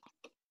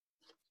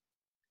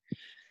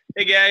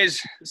Hey guys,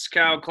 this is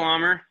Kyle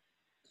Clommer,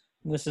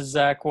 This is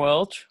Zach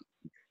Welch,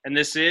 and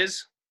this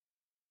is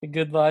the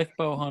Good Life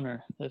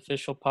Bowhunter, the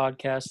official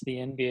podcast of the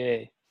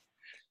NBA.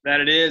 That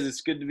It Is.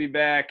 It's good to be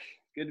back.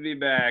 Good to be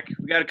back.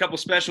 We got a couple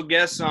special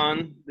guests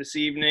on this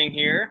evening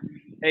here.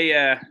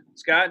 Hey,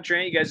 Scott and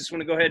Trent, you guys just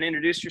want to go ahead and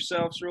introduce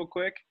yourselves real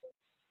quick?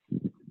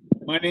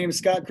 My name is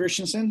Scott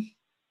Christensen.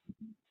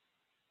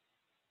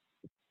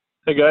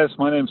 Hey guys,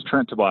 my name's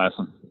Trent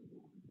Tobiasson.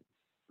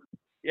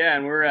 Yeah,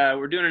 and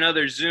we're doing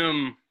another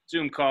Zoom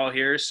call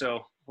here,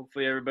 so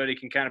hopefully everybody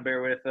can kind of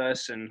bear with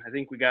us. And I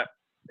think we got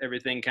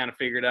everything kind of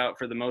figured out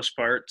for the most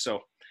part, so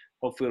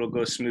hopefully it'll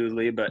go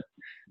smoothly. But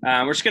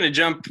we're just going to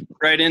jump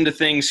right into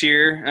things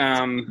here.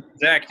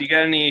 Zach, do you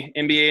got any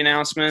NBA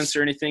announcements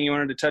or anything you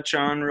wanted to touch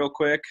on real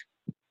quick?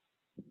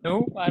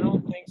 Nope, I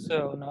don't think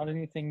so. Not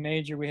anything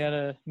major. We had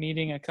a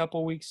meeting a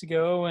couple weeks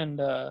ago,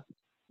 and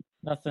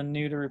nothing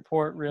new to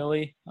report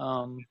really.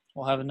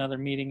 We'll have another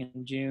meeting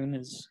in June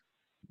as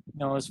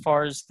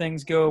far as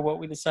things go, what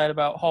we decide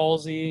about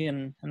Halsey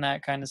and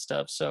that kind of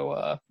stuff.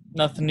 So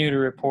nothing new to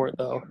report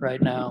though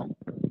right now.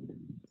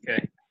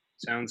 Okay,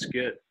 sounds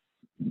good.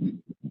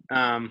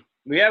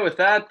 With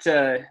that,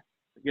 I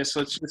guess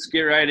let's just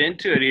get right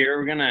into it here.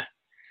 We're gonna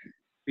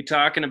be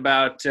talking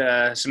about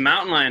some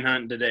mountain lion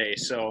hunting today.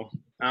 So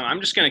I'm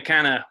just gonna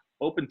kind of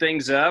open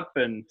things up,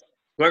 and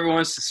whoever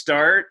wants to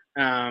start,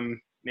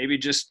 maybe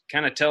just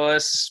kind of tell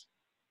us,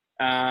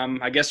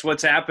 I guess,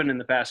 what's happened in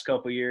the past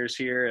couple of years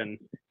here, and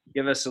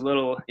give us a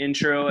little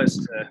intro as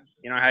to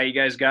how you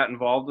guys got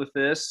involved with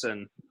this.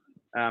 And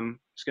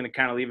just going to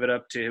kind of leave it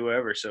up to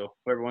whoever. So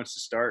whoever wants to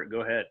start, go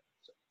ahead.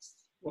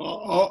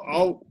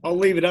 Well, I'll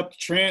leave it up to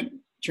Trent.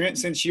 Trent,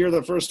 since you're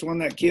the first one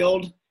that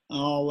killed,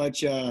 I'll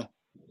let you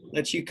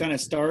kind of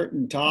start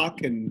and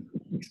talk and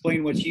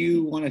explain what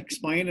you want to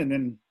explain, and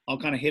then I'll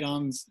kind of hit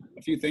on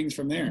a few things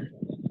from there.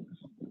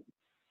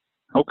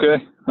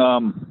 Okay.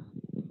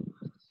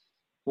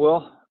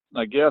 Well,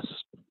 I guess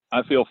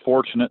I feel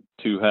fortunate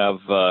to have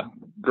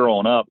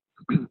grown up,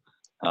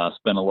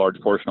 spent a large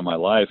portion of my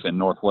life in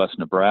northwest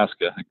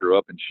Nebraska. I grew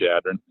up in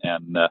Chadron,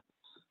 and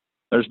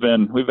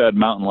we've had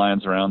mountain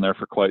lions around there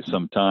for quite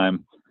some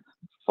time.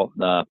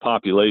 The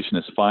population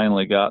has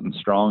finally gotten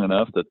strong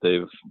enough that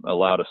they've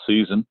allowed a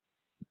season,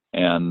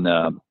 and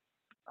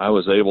I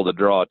was able to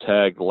draw a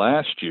tag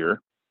last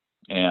year.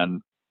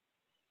 And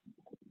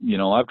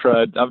I've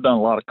done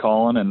a lot of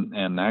calling,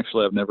 and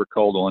actually I've never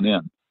called one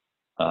in.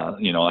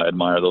 I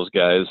admire those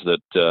guys that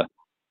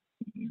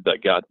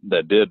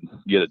did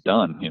get it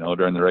done,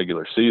 during the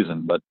regular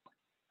season. But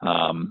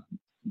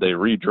they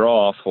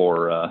redraw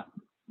for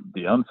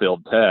the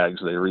unfilled tags.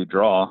 They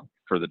redraw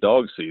for the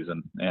dog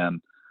season, and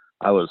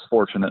I was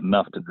fortunate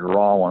enough to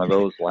draw one of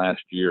those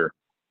last year.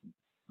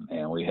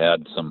 And we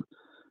had some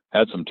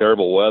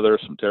terrible weather,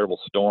 some terrible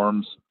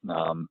storms.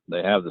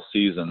 They have the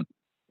season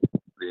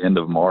the end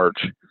of March,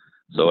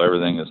 so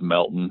everything is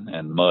melting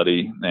and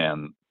muddy,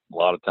 and a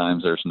lot of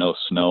times there's no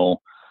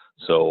snow.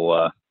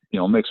 So,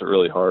 it makes it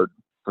really hard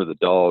for the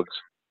dogs.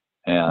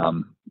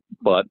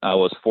 But I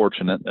was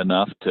fortunate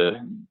enough to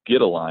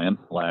get a lion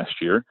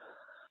last year.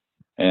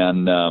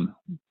 And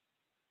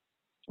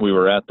we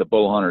were at the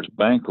Bowhunters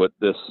Banquet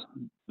this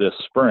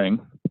spring,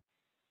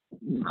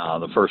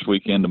 the first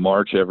weekend of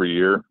March every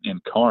year in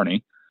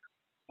Kearney.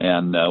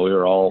 And we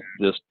were all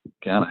just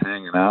kind of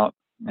hanging out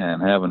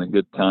and having a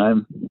good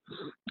time.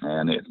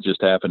 And it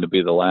just happened to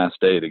be the last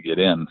day to get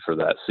in for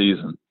that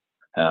season.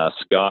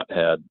 Scott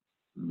had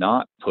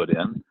not put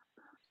in,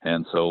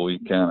 and so we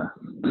kind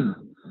of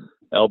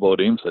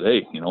elbowed him, said,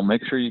 hey,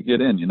 make sure you get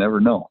in. You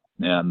never know.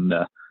 And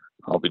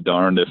I'll be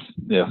darned if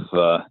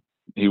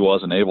he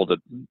wasn't able to,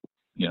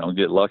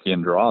 get lucky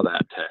and draw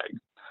that tag.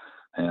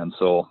 And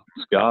so,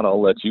 Scott,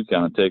 I'll let you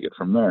kind of take it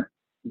from there.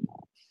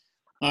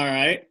 All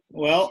right.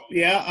 Well,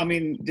 yeah,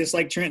 just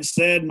like Trent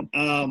said,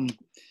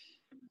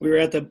 we were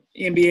at the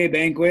NBA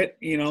banquet.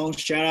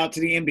 Shout out to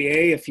the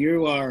NBA. If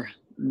you are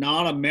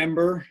not a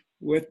member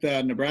with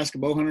the Nebraska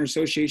Bowhunter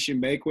Association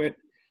banquet,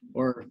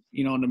 or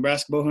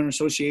Nebraska Bowhunter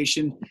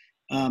Association,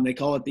 they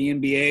call it the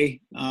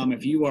NBA.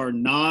 If you are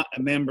not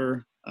a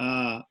member,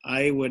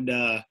 I would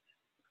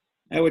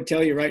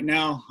tell you right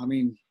now,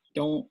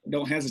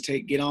 don't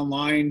hesitate, get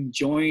online,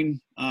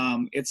 join.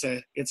 It's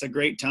a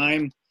great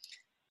time.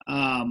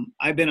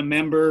 I've been a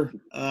member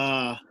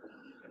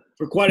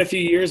for quite a few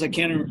years. I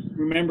can't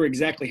remember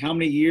exactly how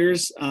many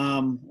years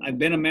I've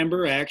been a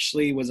member. I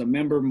actually was a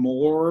member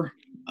more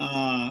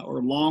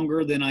or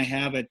longer than I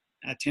have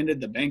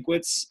attended the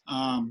banquets,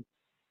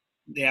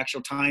 the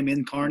actual time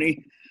in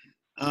Kearney.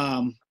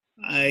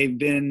 I've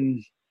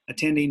been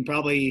attending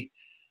probably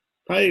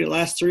the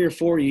last 3 or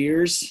 4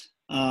 years,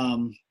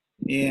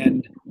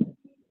 and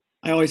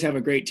I always have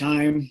a great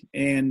time.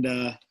 And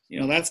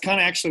that's kind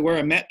of actually where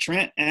I met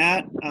Trent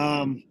at.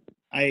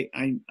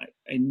 I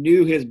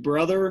knew his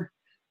brother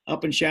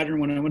up in Chadron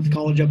when I went to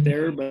college up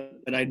there,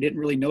 but I didn't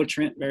really know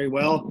Trent very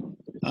well.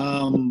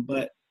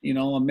 But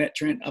I met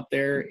Trent up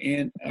there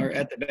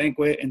at the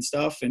banquet and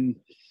stuff, and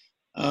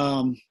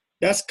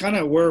that's kind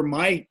of where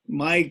my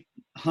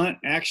hunt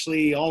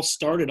actually all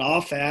started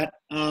off at.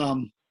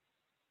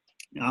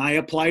 I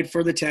applied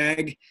for the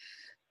tag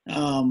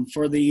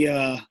for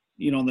the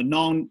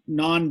the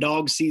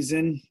non-dog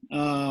season,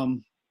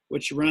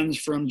 which runs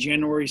from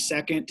January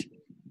 2nd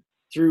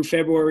through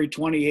February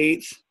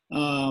 28th.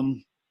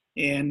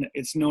 And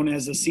it's known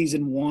as the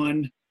season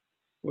 1,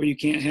 where you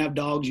can't have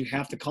dogs. You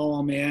have to call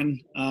them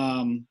in.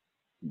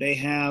 They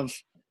have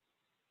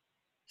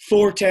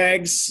 4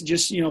 tags,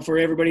 just, for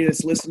everybody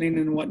that's listening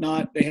and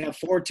whatnot. They have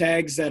 4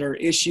 tags that are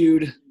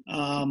issued,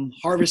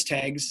 harvest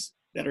tags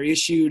that are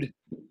issued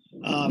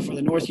for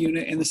the North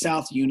unit and the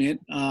South unit.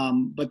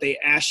 But they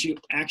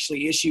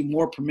actually issue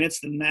more permits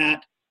than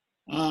that.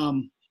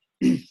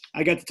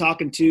 I got to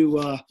talking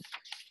to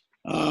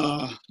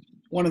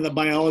one of the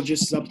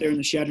biologists up there in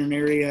the Chadron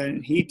area,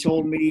 and he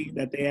told me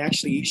that they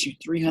actually issued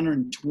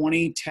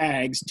 320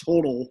 tags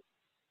total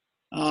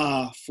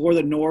for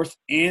the North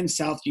and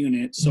South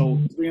unit. So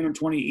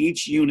 320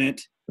 each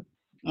unit,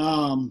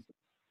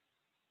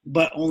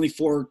 but only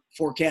four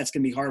cats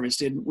can be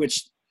harvested,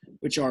 which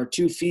are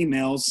 2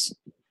 females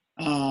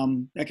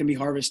that can be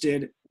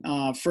harvested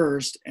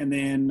first, and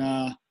then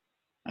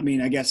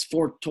I guess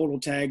 4 total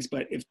tags,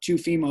 but if 2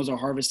 females are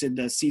harvested,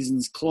 the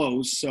season's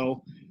closed.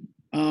 So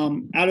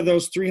out of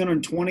those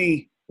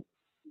 320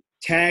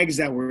 tags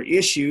that were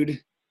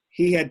issued,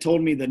 he had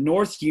told me the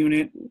North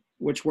unit,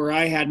 which where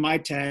I had my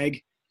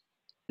tag,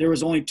 there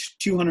was only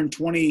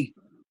 220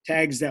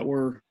 tags that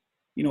were,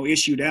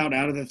 issued out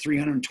of the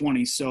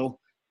 320. So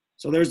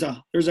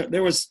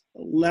there was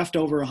left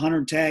over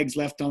 100 tags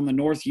left on the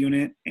North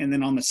unit, and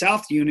then on the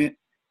South unit,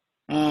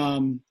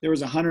 there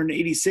was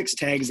 186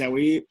 tags that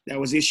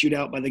was issued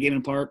out by the Game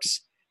and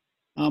Parks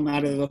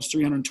out of those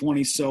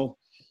 320. So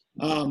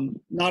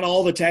not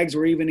all the tags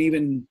were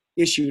even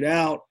issued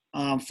out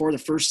for the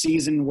first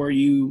season, where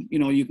you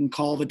can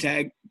call the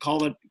tag,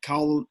 call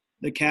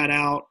the cat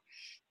out.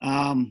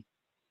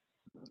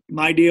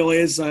 My deal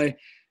is I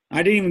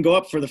didn't even go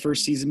up for the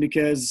first season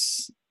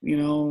because,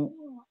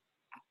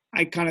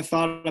 I kind of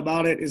thought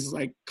about it is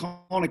like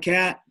calling a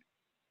cat.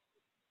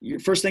 Your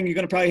first thing you're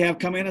going to probably have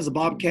come in is a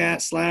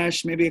bobcat /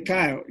 maybe a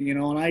coyote,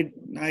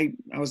 and I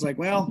was like,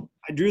 well,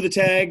 I drew the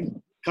tag,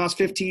 cost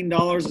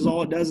 $15 is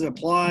all it does is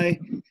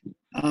apply.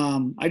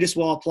 I just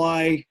will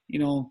apply,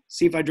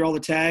 see if I draw the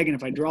tag, and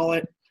if I draw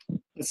it,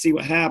 let's see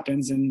what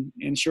happens.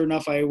 And sure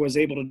enough, I was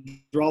able to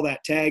draw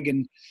that tag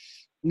and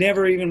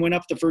never even went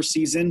up the first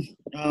season.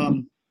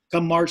 Come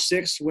March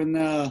 6th, when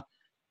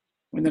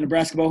the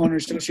Nebraska Bowhunter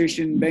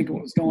Association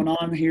banquet was going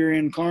on here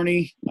in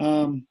Kearney,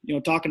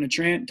 talking to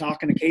Trent,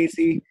 talking to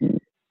Casey,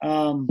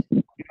 kind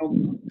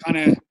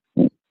of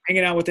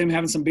hanging out with them,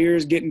 having some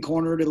beers, getting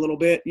cornered a little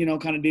bit,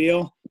 kind of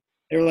deal.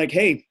 They were like,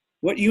 hey,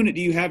 what unit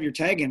do you have your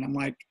tag in? I'm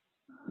like,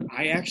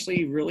 I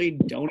actually really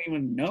don't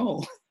even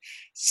know.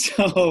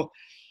 So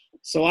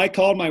I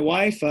called my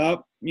wife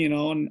up,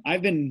 and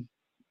I've been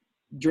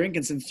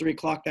drinking since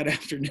 3:00 that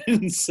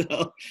afternoon.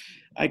 So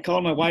I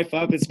called my wife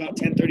up. It's about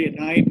 10:30 at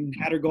night, and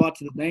had her go out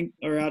to the bank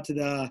or out to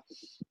the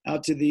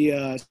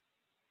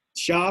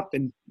shop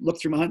and look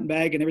through my hunting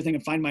bag and everything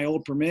and find my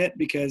old permit,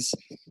 because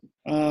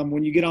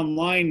when you get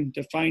online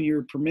to find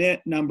your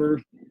permit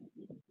number,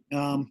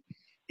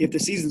 if the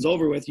season's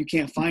over with, you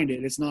can't find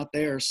it. It's not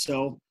there.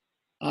 So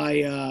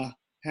I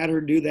had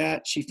her do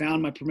that. She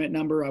found my permit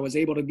number. I was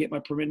able to get my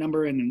permit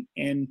number. And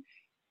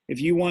if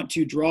you want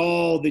to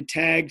draw the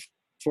tag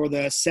for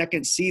the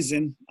second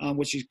season,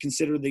 which is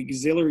considered the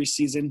auxiliary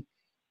season,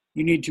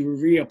 you need to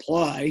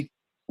reapply.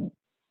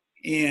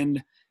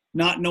 And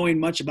not knowing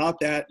much about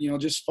that,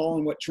 just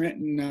following what Trent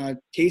and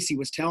Casey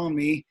was telling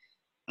me,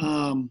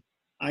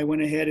 I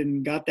went ahead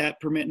and got that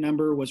permit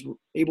number, was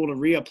able to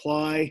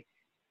reapply.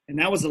 And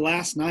that was the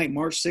last night.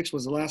 March 6th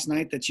was the last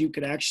night that you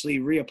could actually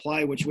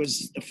reapply, which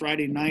was the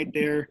Friday night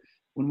there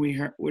when we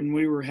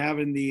were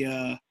having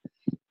the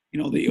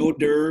the hors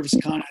d'oeuvres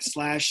kind of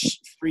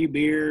 / free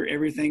beer,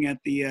 everything at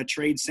the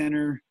trade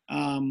center,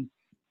 room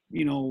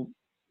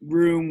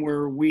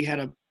where we had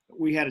a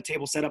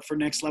table set up for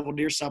Next Level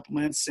Deer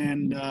Supplements.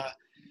 And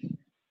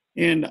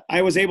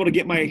I was able to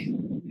get my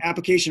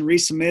application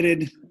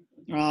resubmitted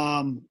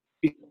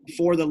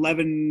before the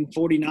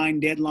 11:49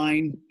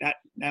 deadline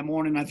that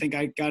morning. I think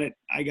I got it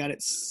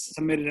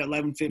submitted at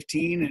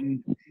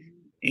 11:15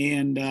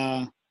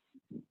 and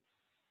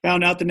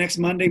found out the next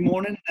Monday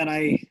morning that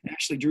I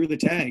actually drew the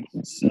tag.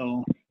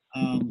 So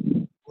a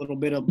little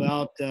bit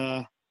about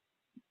how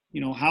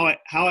it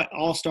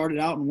all started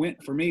out and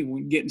went for me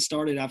when getting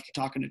started after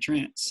talking to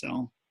Trent.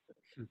 So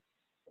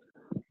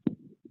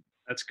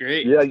that's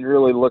great. Yeah, you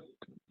really looked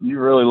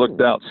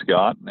out,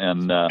 Scott.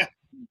 And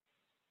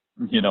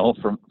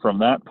from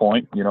that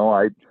point,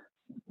 I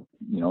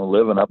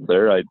living up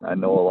there, I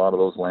know a lot of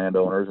those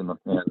landowners and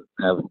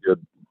have a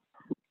good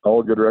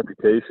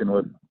reputation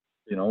with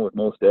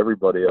most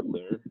everybody up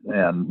there.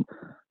 And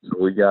so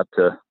we got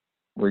to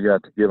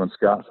giving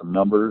Scott some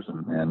numbers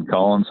and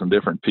calling some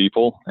different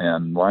people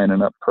and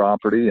lining up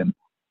property. And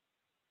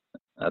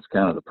that's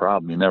kind of the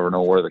problem. You never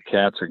know where the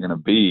cats are going to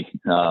be.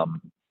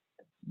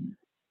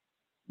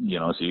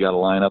 so you got to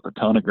line up a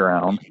ton of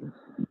ground.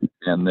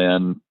 And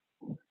then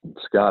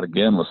Scott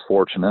again was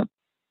fortunate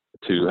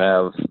to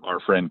have our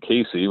friend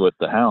Casey with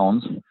the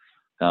hounds,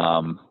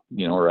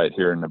 right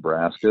here in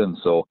Nebraska. And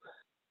so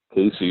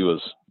Casey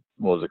was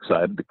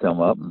excited to come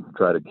up and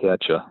try to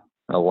catch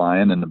a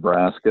lion in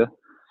Nebraska.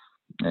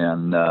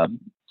 And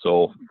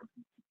so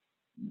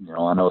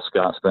I know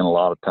Scott spent a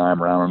lot of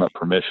time rounding up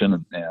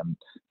permission and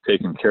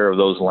taking care of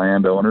those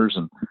landowners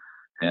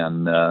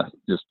and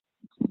just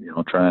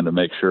trying to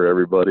make sure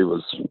everybody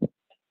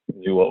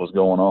knew what was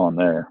going on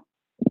there.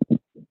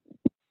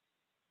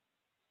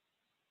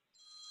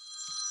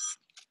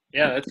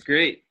 Yeah, that's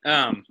great.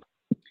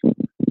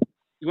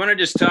 You want to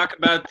just talk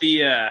about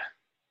the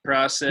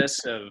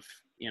process of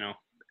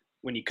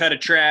when you cut a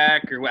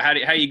track, or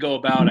how you go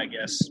about, I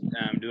guess,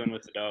 doing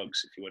with the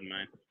dogs, if you wouldn't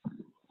mind.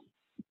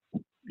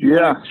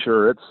 Yeah,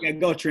 sure.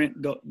 Go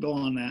Trent. Go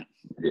on that.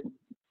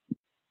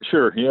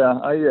 Sure.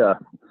 Yeah,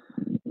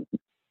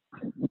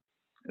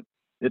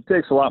 it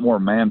takes a lot more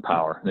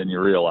manpower than you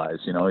realize.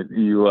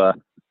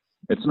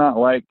 It's not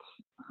like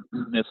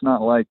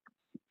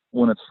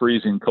when it's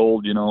freezing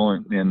cold,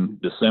 in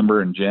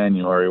December and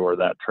January, where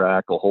that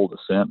track will hold a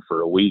scent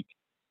for a week.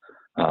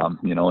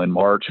 In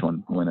March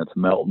when it's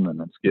melting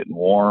and it's getting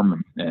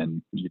warm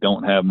and you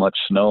don't have much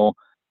snow,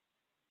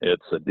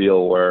 it's a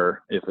deal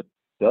where if it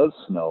does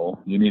snow,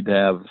 you need to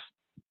have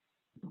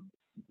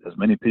as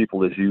many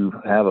people as you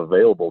have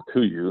available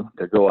to you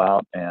to go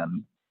out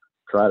and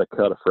try to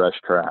cut a fresh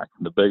track.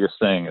 The biggest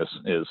thing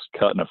is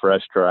cutting a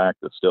fresh track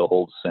that still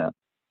holds scent.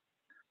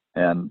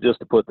 And just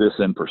to put this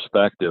in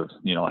perspective,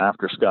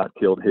 after Scott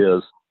killed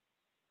his,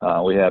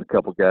 we had a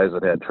couple guys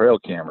that had trail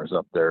cameras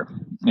up there,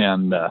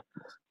 and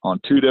on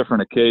 2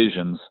 different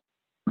occasions,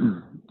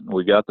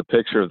 we got the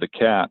picture of the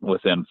cat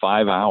within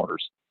 5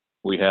 hours.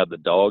 We had the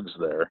dogs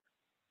there,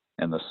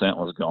 and the scent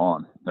was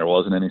gone. There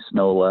wasn't any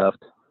snow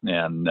left,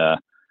 and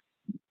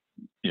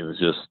it was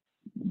just,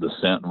 the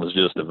scent was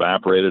just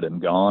evaporated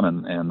and gone,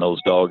 and those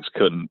dogs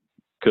couldn't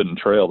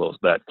trail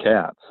that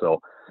cat.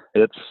 So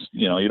it's,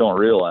 you don't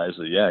realize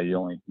that,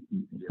 you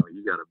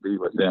got to be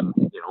within,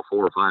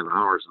 4 or 5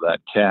 hours of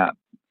that cat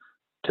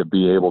to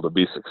be able to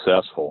be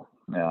successful.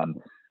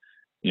 And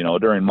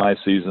during my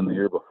season the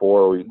year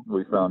before,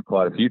 we found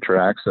quite a few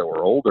tracks that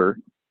were older,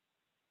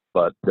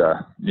 but they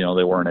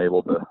weren't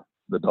able to,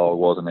 the dog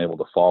wasn't able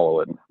to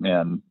follow it.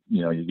 And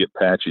you get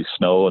patchy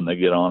snow and they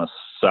get on a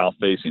south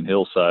facing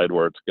hillside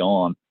where it's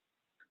gone,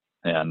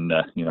 and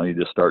you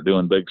just start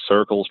doing big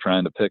circles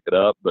trying to pick it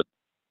up. But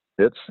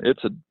it's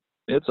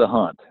a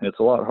hunt. It's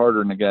a lot harder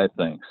than the guy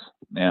thinks.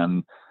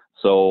 And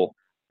so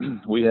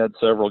we had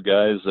several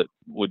guys that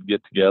would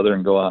get together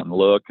and go out and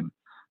look, and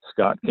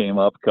Scott came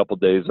up a couple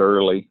days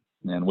early,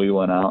 and we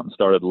went out and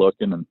started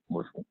looking, and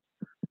was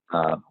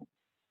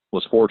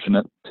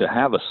fortunate to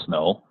have a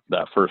snow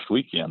that first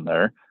weekend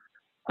there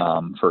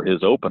for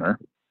his opener.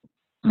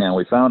 And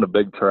we found a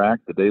big track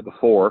the day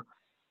before,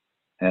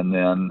 and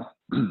then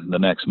the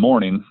next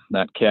morning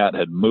that cat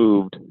had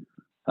moved,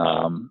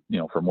 from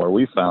where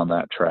we found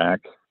that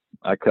track.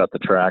 I cut the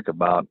track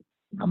about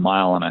 1.5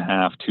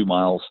 miles, 2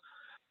 miles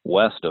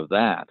west of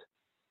that.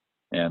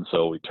 And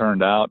so we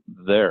turned out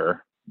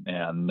there,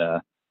 and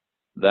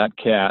that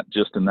cat,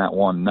 just in that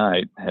one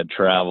night, had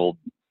traveled,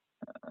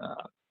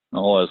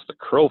 as the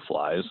crow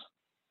flies,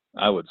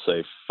 I would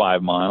say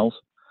 5 miles.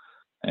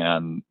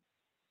 And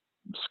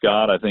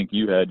Scott, I think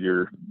you had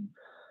your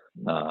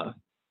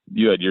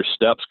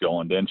steps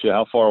going, didn't you?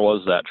 How far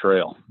was that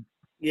trail?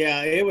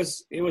 Yeah, it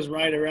was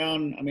right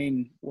around,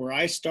 where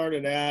I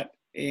started at,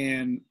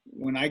 and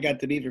when I got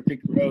to Beaver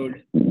Creek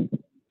Road,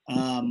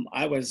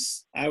 I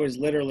was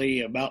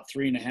literally about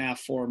 3.5,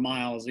 4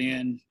 miles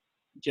in,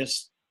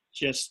 just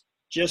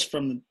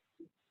from the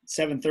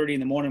 7:30 in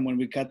the morning when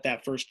we cut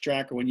that first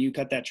track, or when you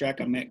cut that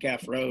track on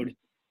Metcalf Road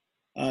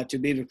to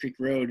Beaver Creek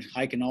Road,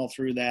 hiking all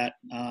through that.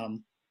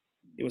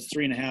 It was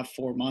 3.5,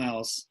 4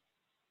 miles.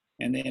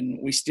 And then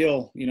we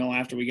still,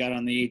 after we got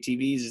on the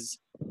ATVs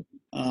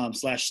 /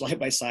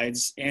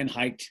 side-by-sides and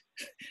hiked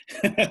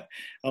a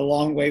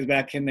long ways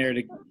back in there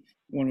to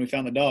when we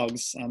found the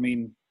dogs.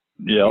 It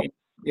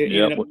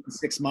ended up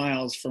 6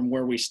 miles from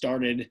where we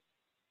started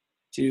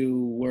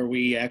to where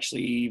we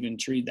actually even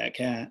treed that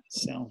cat.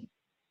 So,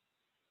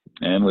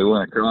 and we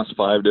went across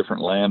 5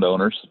 different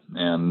landowners,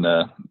 and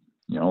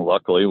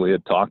luckily we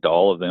had talked to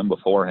all of them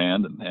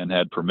beforehand and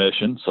had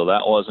permission, so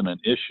that wasn't an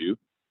issue.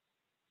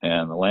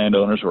 And the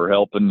landowners were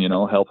helping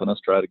us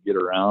try to get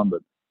around,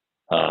 but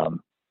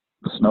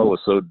the snow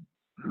was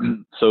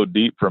so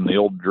deep from the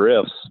old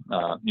drifts,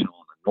 on the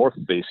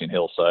north-facing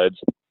hillsides.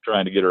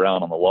 Trying to get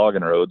around on the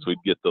logging roads,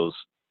 we'd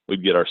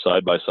get our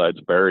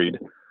side-by-sides buried,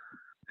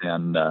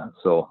 and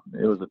so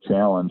it was a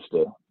challenge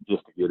to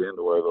get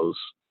into where those,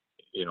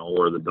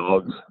 where the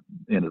dogs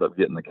ended up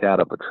getting the cat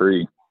up a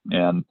tree.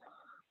 And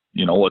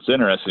what's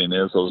interesting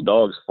is those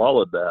dogs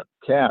followed that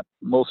cat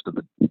most of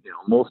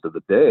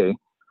the day,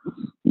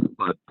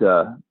 but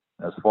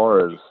as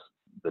far as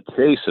the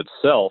chase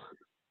itself,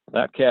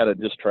 that cat had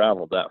just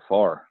traveled that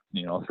far,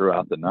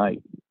 throughout the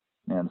night.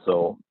 And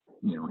so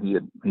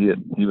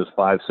he was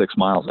 5-6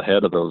 miles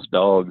ahead of those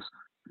dogs.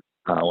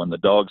 When the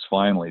dogs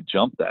finally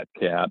jumped that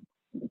cat,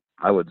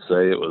 I would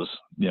say it was,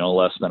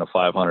 less than a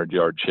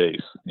 500-yard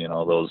chase.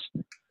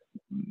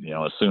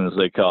 As soon as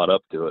they caught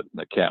up to it,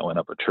 the cat went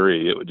up a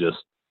tree. It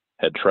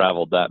had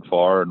traveled that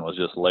far and was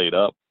just laid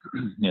up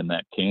in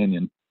that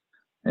canyon.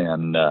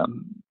 And,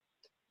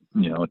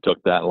 it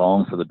took that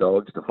long for the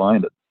dogs to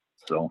find it.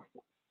 So,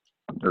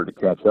 or to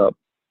catch up.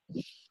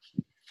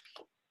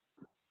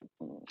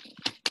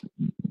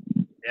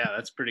 Yeah,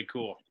 that's pretty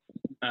cool.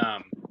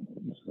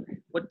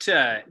 What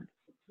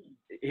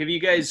have you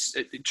guys,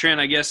 Trent,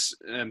 I guess,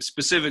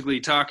 specifically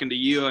talking to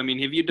you, I mean,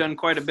 have you done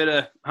quite a bit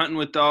of hunting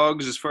with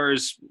dogs as far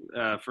as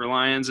for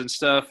lions and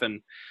stuff?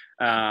 And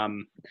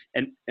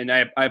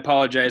I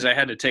apologize, I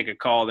had to take a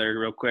call there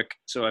real quick,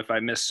 so if I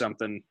missed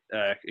something,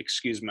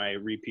 excuse my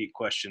repeat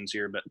questions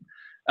here. But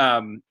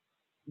and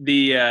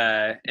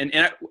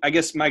I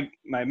guess my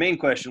main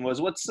question was,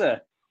 what's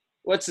the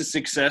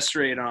success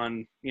rate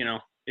on,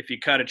 if you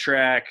cut a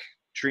track,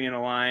 tree and a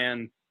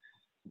lion?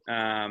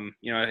 I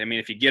mean,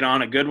 if you get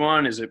on a good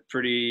one, is it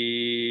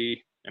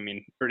pretty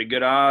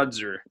good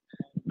odds, or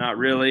not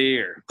really,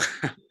 or?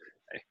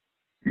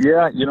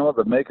 Yeah,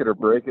 the make it or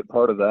break it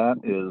part of that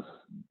is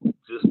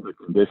just the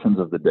conditions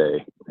of the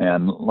day.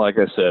 And like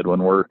I said,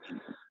 when we're,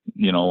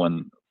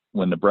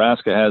 when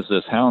Nebraska has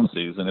this hound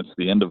season, it's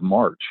the end of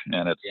March,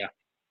 and it's,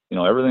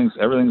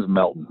 everything's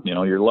melting.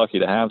 You're lucky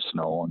to have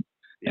snow,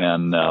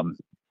 and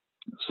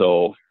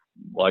so,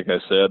 like I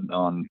said,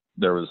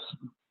 there was,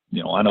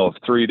 I know of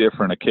 3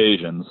 different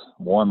occasions,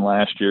 one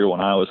last year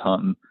when I was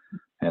hunting,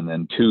 and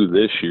then 2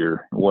 this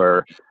year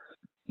where,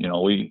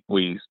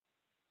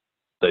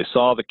 they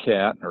saw the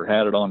cat or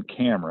had it on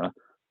camera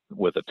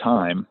with a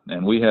time,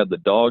 and we had the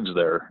dogs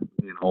there,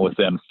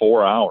 within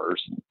 4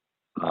 hours.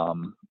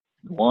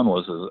 One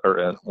was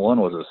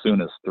as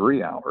soon as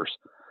 3 hours.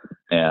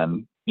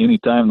 And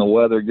anytime the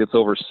weather gets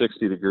over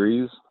 60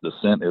 degrees, the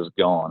scent is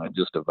gone. It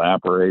just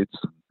evaporates.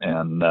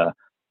 And,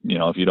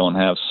 if you don't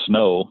have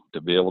snow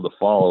to be able to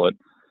follow it,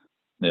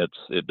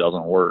 it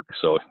doesn't work.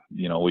 So,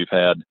 we've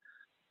had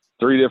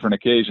 3 different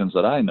occasions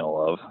that I know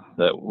of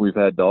that we've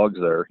had dogs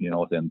there,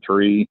 within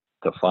 3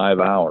 to 5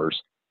 hours,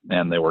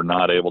 and they were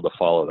not able to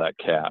follow that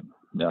cat.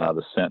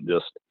 The scent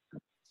just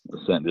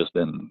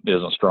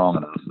isn't strong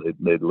enough.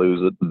 They'd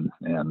lose it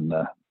and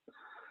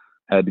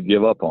had to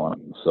give up on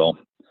it. So,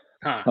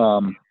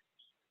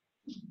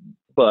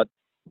 but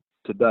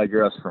to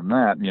digress from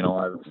that,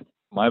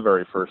 my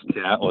very first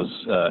cat was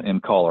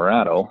in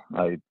Colorado.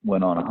 I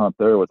went on a hunt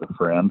there with a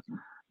friend,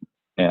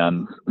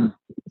 and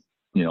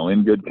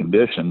in good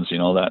conditions,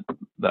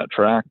 that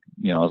track,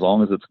 as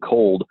long as it's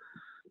cold,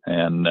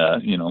 and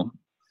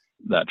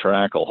that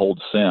track will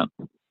hold scent.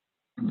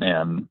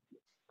 And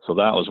so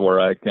that was where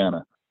I kind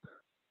of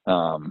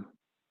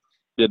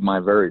did my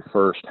very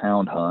first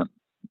hound hunt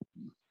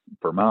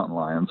for mountain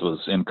lions, was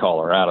in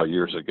Colorado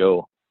years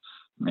ago.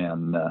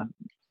 And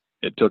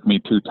it took me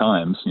 2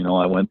 times.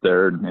 I went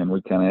there and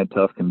we kind of had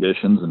tough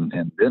conditions and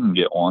didn't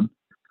get one.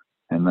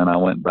 And then I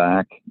went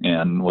back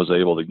and was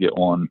able to get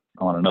one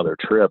on another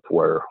trip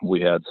where we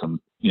had some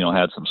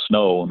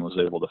snow, and was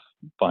able to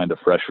find a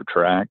fresher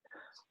track.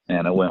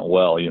 And it went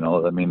well.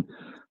 I mean,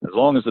 as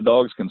long as the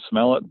dogs can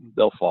smell it,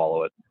 they'll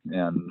follow it.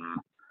 And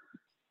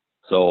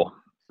so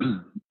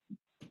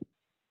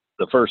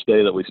the first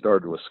day that we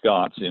started with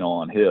Scott's,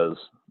 on his,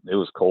 it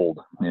was cold,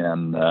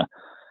 and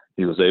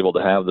he was able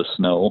to have the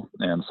snow.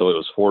 And so it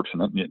was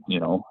fortunate,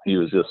 he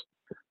was just,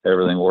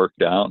 everything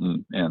worked out,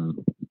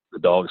 and the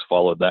dogs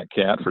followed that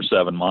cat for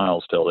 7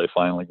 miles till they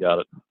finally got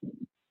it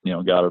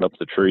up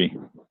the tree.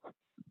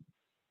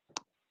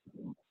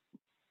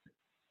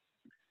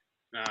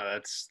 No,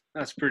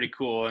 that's pretty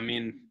cool. I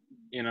mean,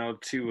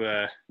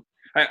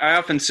 I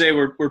often say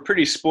we're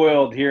pretty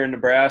spoiled here in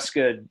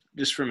Nebraska,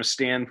 just from a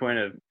standpoint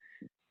of,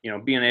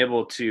 being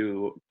able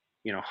to,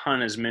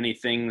 hunt as many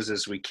things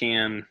as we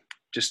can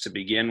just to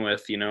begin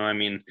with. I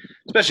mean,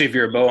 especially if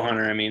you're a bow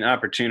hunter, I mean,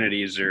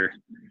 opportunities are,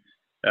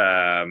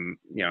 I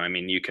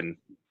mean, you can,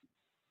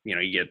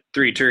 you get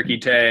 3 turkey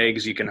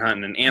tags, you can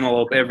hunt an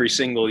antelope every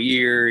single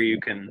year, you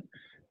can,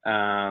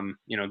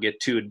 get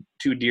two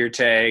deer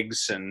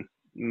tags and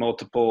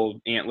multiple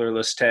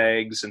antlerless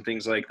tags and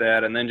things like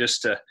that. And then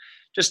just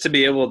to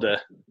be able to,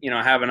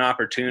 have an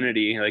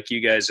opportunity like you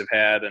guys have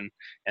had, and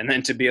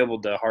then to be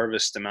able to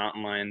harvest the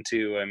mountain lion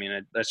too. I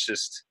mean, that's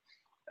just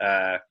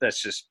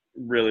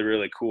really,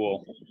 really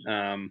cool.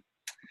 And,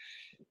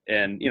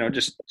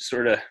 just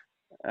sort of,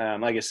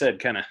 like I said,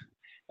 kind of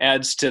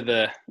adds to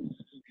the,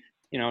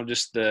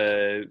 just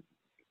the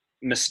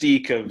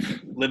mystique of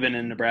living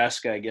in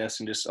Nebraska, I guess,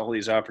 and just all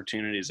these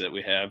opportunities that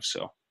we have.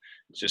 So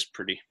it's just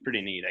pretty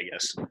neat, I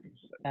guess.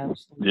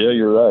 Absolutely. Yeah,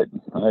 you're right.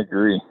 I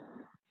agree.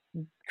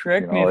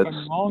 Correct me if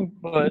I'm wrong,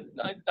 but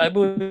I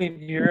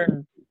believe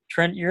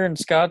Trent, you're and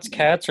Scott's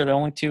cats are the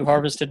only 2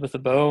 harvested with a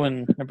bow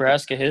in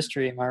Nebraska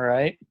history. Am I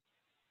right?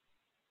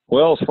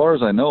 Well, as far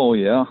as I know,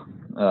 yeah.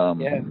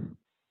 Yeah.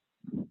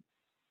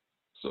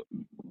 So,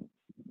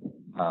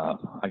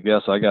 I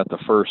guess I got the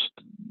first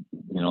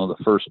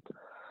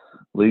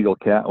legal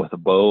cat with a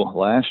bow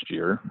last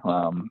year,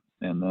 and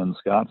then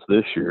Scott's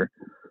this year.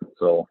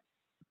 So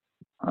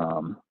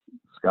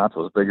Scott's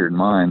was bigger than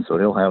mine, so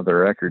he'll have the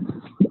record.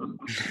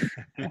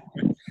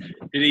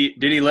 Did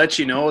he let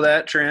you know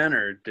that, Trent,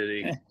 or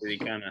did he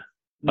kind of?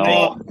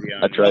 No,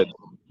 I tried.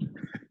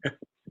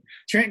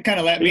 Trent kind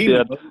of let me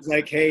know. He's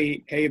like,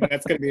 hey,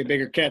 that's going to be a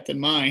bigger cat than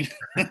mine.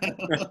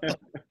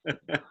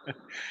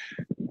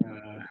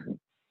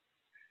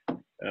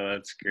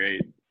 That's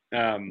great.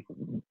 I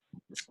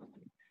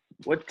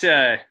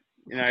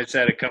just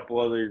had a couple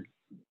other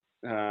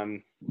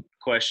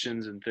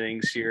questions and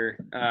things here.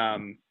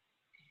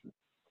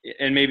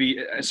 And maybe,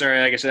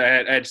 sorry, like I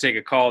said, I had to take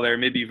a call there.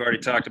 Maybe you've already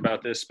talked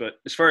about this, but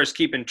as far as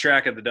keeping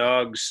track of the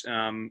dogs,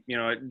 do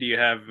you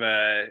have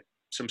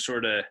some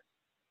sort of,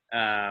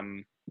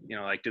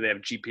 like, do they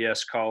have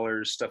GPS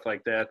collars, stuff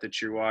like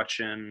that you're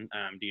watching?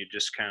 Do you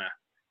just kind of,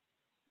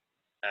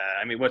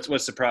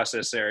 what's the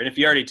process there? And if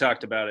you already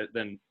talked about it,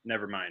 then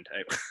never mind.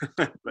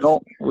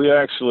 No, we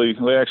actually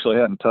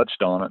hadn't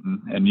touched on it,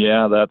 and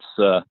yeah, that's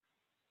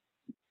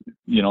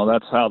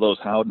that's how those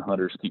hound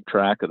hunters keep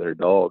track of their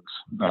dogs.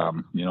 They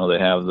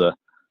have the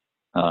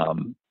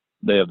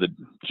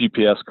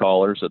GPS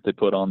collars that they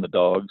put on the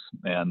dogs,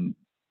 and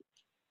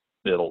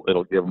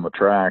it'll give them a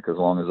track as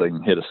long as they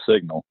can hit a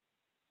signal.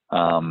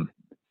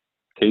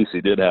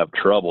 Casey did have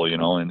trouble,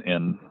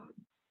 in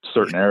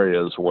certain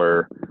areas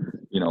where,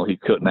 he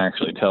couldn't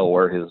actually tell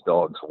where his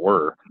dogs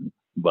were,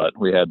 but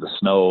we had the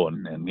snow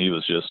and he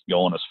was just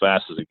going as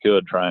fast as he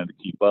could trying to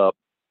keep up.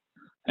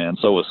 And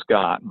so was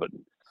Scott, but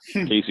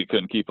Casey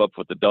couldn't keep up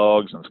with the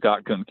dogs and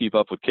Scott couldn't keep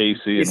up with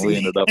Casey, and we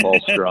ended up all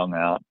strung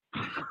out.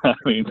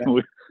 We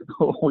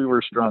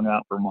were strung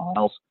out for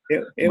miles.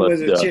 It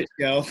was a shit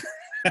show.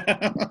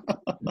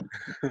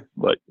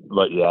 but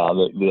yeah,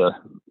 the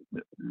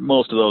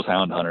most of those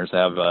hound hunters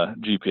have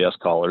GPS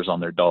collars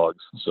on their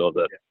dogs so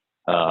that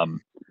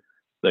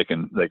they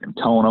can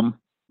tone them.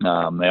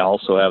 They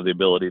also have the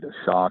ability to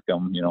shock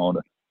them,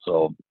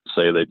 so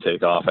say they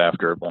take off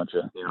after a bunch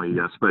of,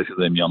 especially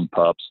them young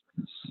pups,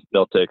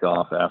 they'll take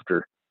off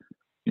after,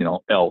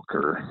 elk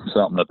or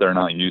something that they're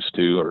not used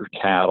to, or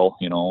cattle,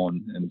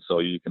 and so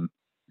you can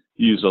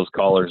use those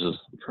collars as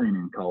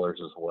training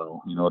collars as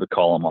well, to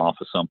call them off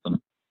of something.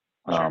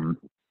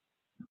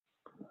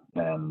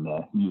 And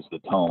use the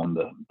tone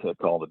to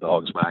call the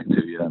dogs back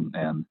to you,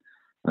 and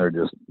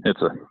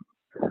it's a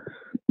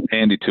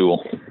handy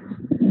tool.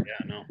 Yeah,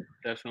 no,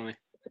 definitely.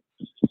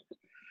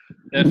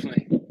 The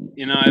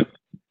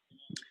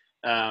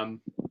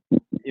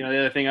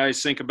other thing I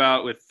always think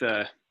about with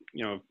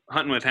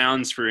hunting with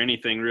hounds for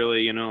anything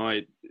really,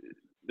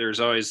 there's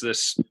always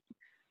this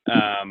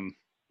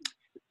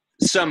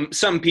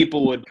some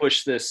people would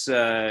push this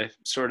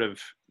sort of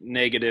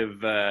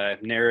negative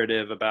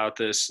narrative about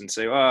this and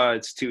say, oh,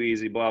 it's too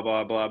easy, blah,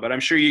 blah, blah. But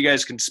I'm sure you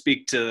guys can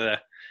speak to the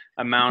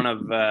amount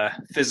of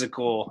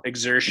physical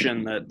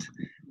exertion that,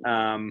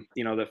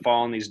 that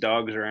following these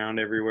dogs around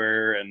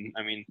everywhere. And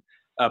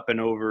up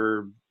and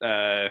over,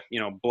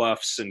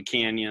 bluffs and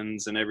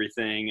canyons and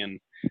everything. And,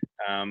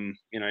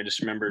 I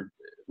just remember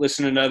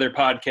listening to other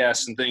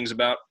podcasts and things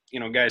about,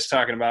 guys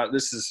talking about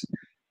this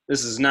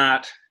is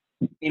not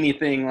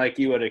anything like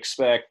you would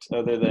expect,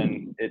 other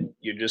than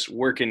you're just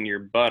working your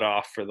butt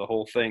off for the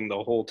whole thing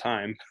the whole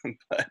time.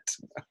 But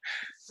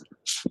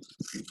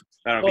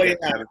I don't know if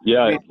you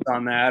have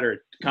on that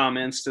or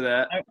comments to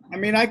that.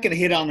 I could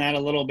hit on that a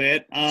little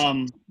bit.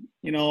 I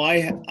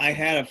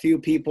had a few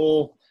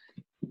people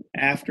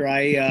after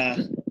I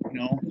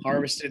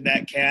harvested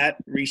that cat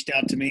reached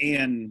out to me,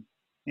 and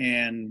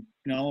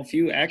a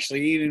few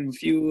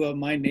of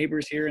my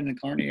neighbors here in the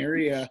Kearney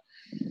area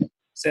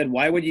said,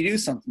 why would you do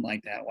something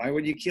like that? Why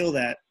would you kill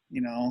that?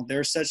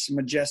 They're such a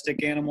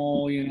majestic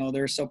animal,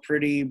 they're so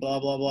pretty, blah,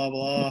 blah, blah,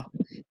 blah.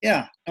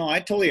 Yeah, no, I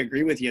totally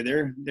agree with you.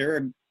 They're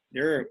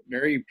a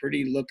very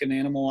pretty looking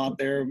animal out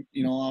there,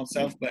 all that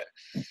stuff. But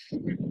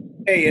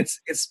hey,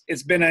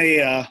 it's been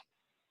a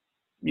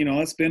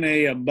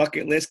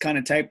bucket list kind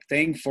of type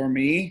thing for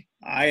me.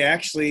 I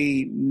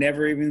actually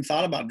never even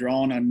thought about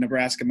drawing a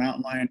Nebraska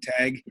mountain lion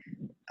tag.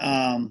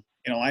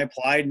 I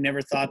applied,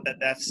 never thought that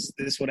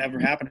this would ever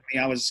happen to me.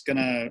 I was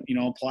gonna,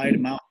 apply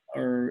to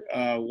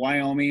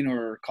Wyoming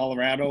or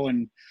Colorado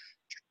and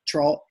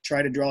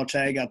try to draw a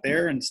tag out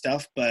there and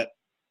stuff. But,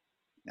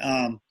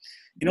 to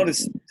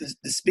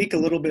speak a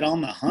little bit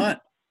on the hunt,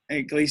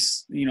 at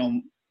least,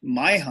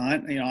 my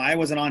hunt, I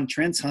wasn't on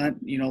Trent's hunt,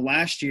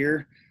 last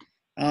year.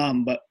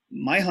 But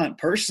my hunt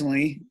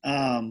personally,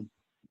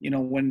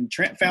 when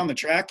Trent found the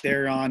track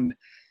there on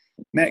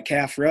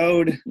Metcalf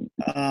Road,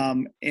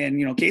 and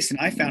Casey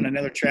and I found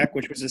another track,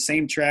 which was the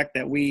same track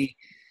that we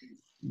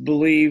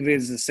believe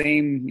is the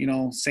same,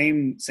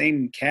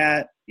 same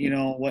cat,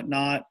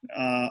 whatnot,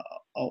 a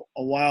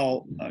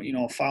while,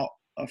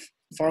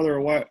 farther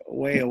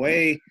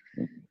away.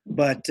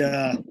 But,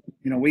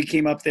 we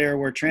came up there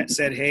where Trent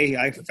said, hey,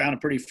 I found a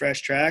pretty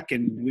fresh track,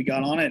 and we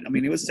got on it.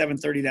 It was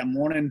 7:30 that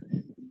morning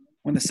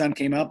when the sun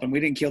came up, and we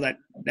didn't kill that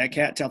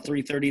cat till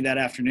 3:30 that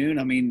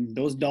afternoon.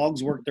 Those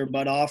dogs worked their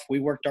butt off. We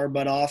worked our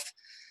butt off.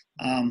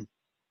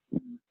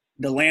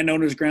 the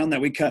landowner's ground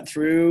that we cut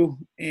through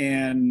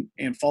and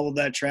followed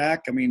that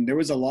track. I mean, there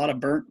was a lot of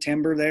burnt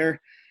timber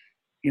there.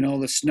 You know,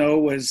 the snow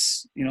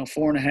was,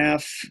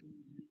 4.5,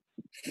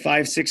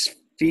 5, 6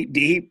 feet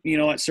deep,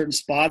 at certain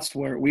spots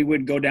where we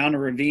would go down a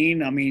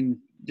ravine. I mean,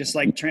 just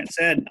like Trent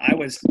said,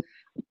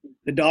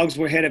 the dogs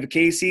were ahead of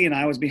Casey and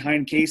I was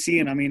behind Casey.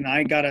 And I mean,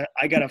 I got a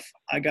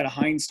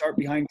hind start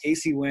behind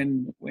Casey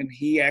when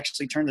he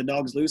actually turned the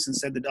dogs loose and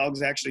said the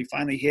dogs actually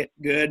finally hit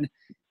good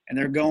and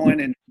they're going,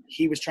 and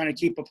he was trying to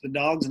keep up with the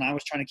dogs and I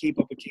was trying to keep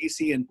up with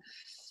Casey. And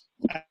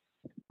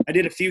I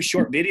did a few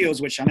short videos,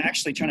 which I'm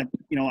actually trying to,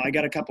 I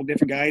got a couple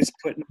different guys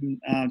putting,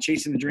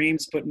 Chasing the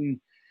Dreams, putting,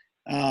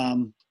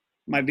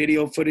 my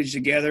video footage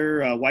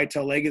together.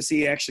 Whitetail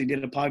Legacy actually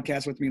did a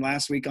podcast with me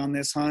last week on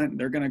this hunt.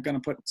 They're gonna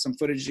put some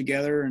footage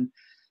together, and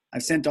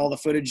I've sent all the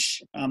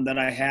footage that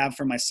I have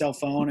from my cell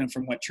phone and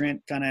from what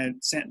Trent kind of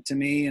sent to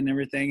me and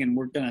everything. And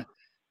we're gonna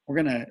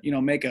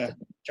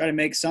try to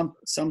make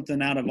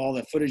something out of all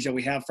the footage that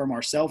we have from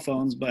our cell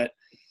phones. But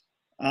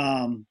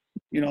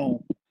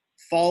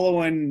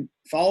following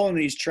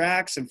these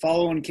tracks and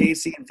following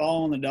Casey and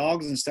following the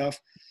dogs and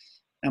stuff.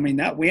 I mean,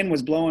 that wind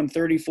was blowing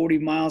 30, 40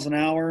 miles an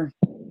hour.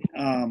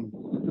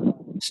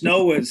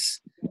 Snow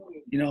was,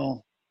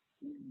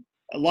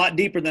 a lot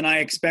deeper than I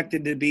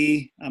expected to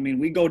be. I mean,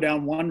 we go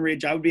down one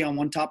ridge. I would be on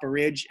one top of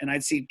ridge and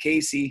I'd see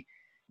Casey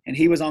and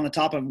he was on the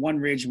top of one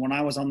ridge when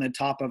I was on the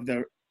top of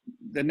the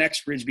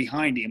next ridge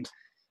behind him.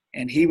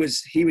 And he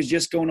was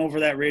just going over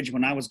that ridge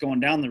when I was going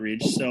down the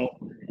ridge. So,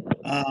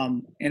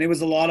 and it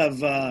was a lot of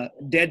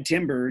dead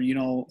timber,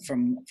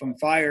 from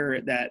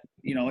fire that,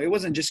 it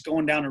wasn't just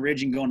going down a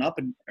ridge and going up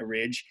a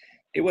ridge.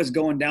 It was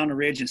going down a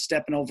ridge and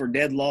stepping over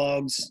dead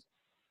logs,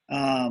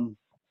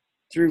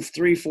 through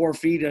 3-4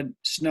 feet of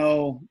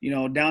snow,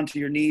 down to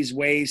your knees,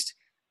 waist,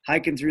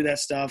 hiking through that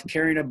stuff,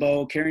 carrying a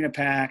bow, carrying a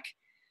pack,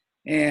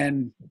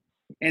 and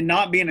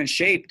not being in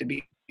shape, to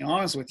be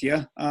honest with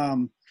you.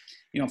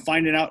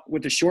 Finding out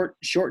with the short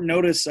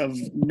notice of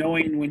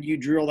knowing when you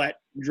drew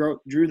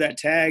that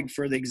tag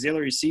for the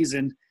auxiliary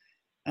season.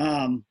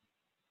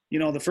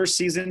 The first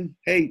season,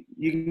 hey,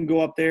 you can go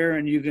up there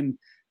and you can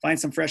find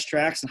some fresh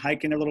tracks and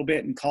hike in a little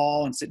bit and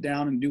call and sit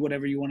down and do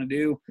whatever you want to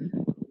do.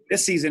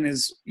 This season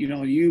is,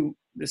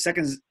 the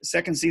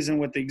second season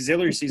with the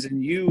auxiliary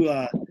season, you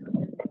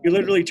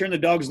literally turn the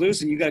dogs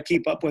loose and you got to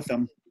keep up with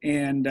them.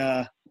 And,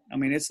 I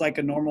mean, it's like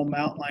a normal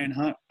mountain lion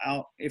hunt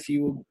out. If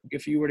you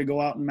were to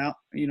go out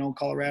in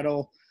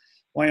Colorado,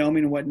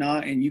 Wyoming and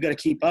whatnot, and you got to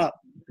keep up.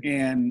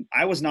 And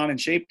I was not in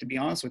shape, to be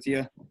honest with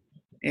you.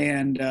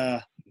 And,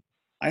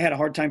 I had a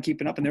hard time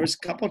keeping up. And there was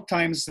a couple of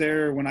times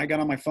there when I got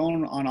on my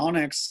phone on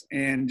Onyx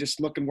and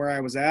just looking where I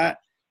was at,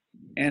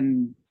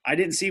 and I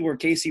didn't see where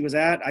Casey was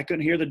at. I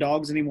couldn't hear the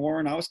dogs anymore.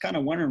 And I was kind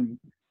of wondering,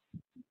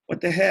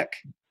 what the heck,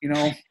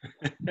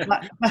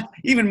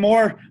 even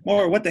more,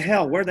 what the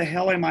hell, where the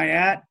hell am I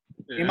at?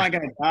 Am I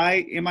going to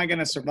die? Am I going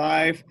to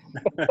survive?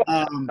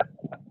 The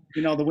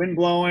wind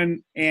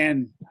blowing.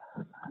 And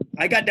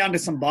I got down to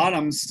some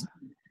bottoms,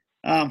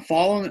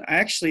 following,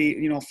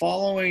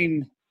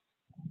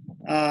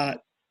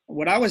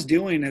 what I was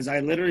doing is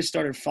I literally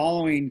started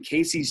following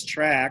Casey's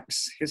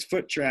tracks, his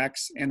foot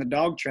tracks, and the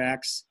dog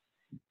tracks,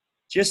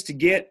 just to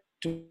get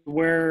to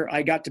where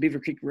I got to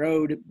Beaver Creek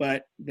Road.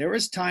 But there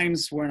was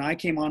times when I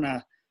came on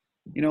a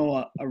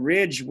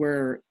ridge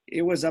where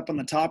it was up on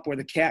the top where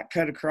the cat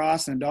cut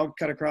across and the dog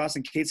cut across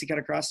and Casey cut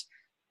across,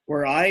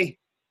 where I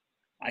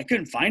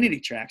couldn't find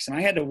any tracks. And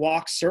I had to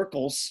walk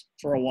circles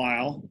for a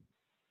while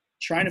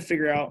trying to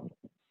figure out,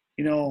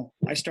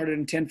 I started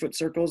in 10-foot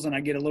circles and I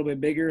get a little bit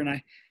bigger and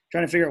I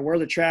trying to figure out where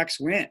the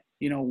tracks went,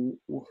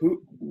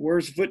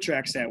 where's the foot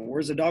tracks at?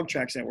 Where's the dog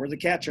tracks at? Where's the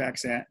cat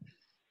tracks at?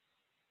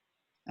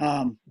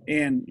 I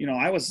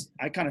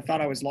kind of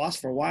thought I was lost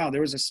for a while.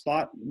 There was a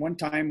spot one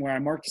time where I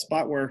marked a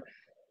spot where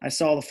I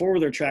saw the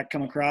four-wheeler track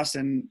come across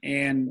and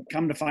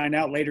come to find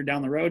out later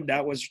down the road,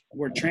 that was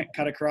where Trent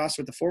cut across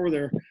with the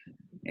four-wheeler.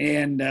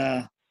 And,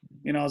 I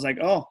was like,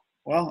 oh,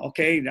 well,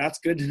 okay, that's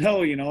good to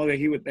know, that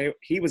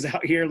he was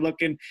out here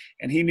looking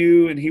and he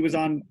knew, and he was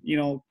on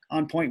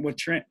point with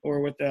Trent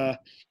or with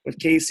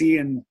Casey.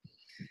 And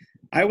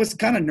I was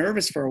kind of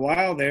nervous for a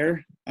while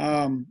there.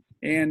 And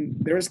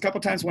there was a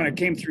couple times when I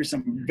came through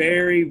some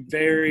very,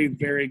 very,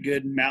 very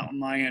good mountain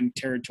lion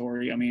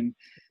territory. I mean,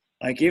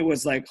 like, it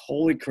was like,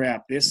 holy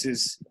crap, this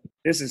is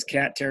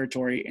cat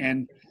territory.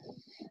 And,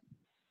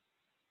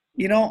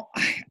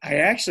 I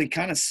actually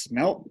kind of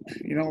smelt,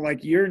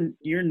 like your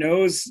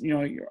nose,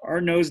 our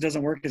nose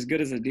doesn't work as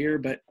good as a deer,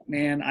 but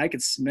man, I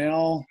could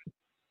smell,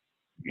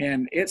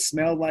 and it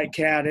smelled like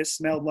cat. It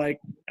smelled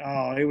like,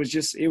 it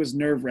was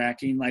nerve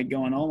wracking, like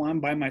going, oh, I'm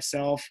by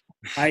myself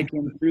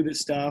hiking through this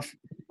stuff.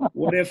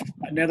 What if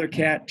another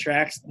cat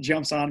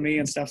jumps on me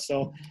and stuff?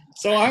 So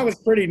I was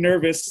pretty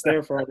nervous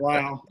there for a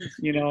while,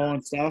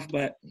 and stuff,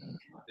 but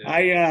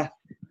I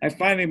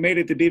finally made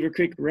it to Beaver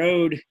Creek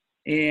Road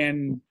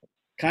and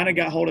kind of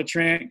got hold of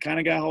Trent, kind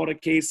of got hold of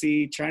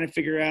Casey, trying to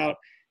figure out,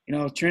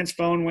 Trent's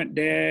phone went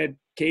dead.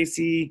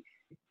 Casey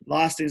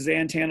lost his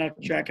antenna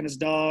tracking his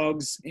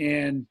dogs.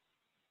 And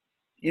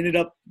ended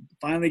up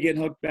finally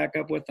getting hooked back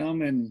up with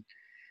them. And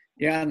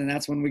yeah, and then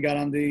that's when we got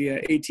on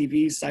the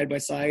ATVs side by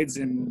sides,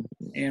 and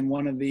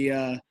one of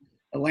the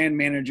land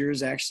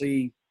managers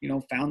actually,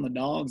 found the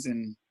dogs,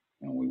 and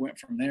we went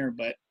from there.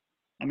 But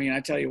I mean, I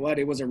tell you what,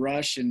 it was a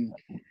rush, and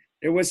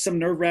there was some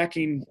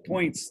nerve-wracking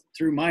points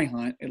through my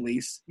hunt, at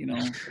least,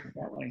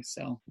 that way.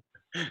 So.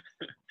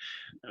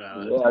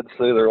 Yeah, I'd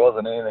say there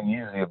wasn't anything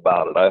easy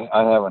about it.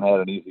 I haven't had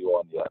an easy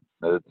one yet.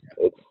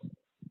 It's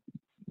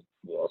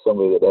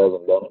somebody that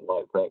hasn't done it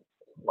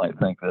might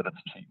think that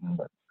it's cheating,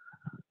 but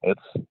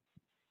it's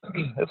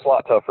a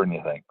lot tougher than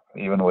you think,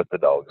 even with the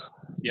dogs.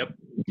 Yep.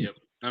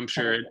 I'm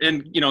sure.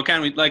 And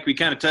kind of like we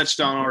kind of touched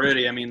on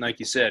already. I mean, like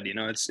you said,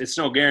 it's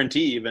no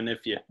guarantee, even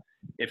if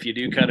you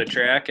do cut a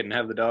track and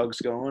have the dogs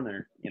going,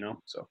 or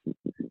so.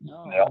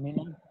 No, Yeah. I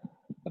mean,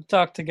 I've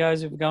talked to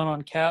guys who've gone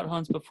on cat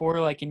hunts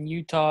before, like in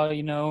Utah,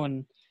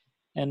 and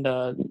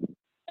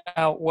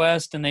out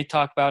west, and they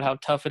talk about how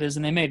tough it is.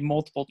 And they made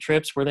multiple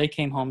trips where they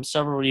came home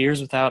several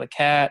years without a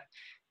cat.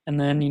 And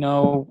then,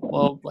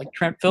 like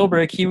Trent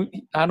Philbrick,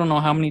 I don't know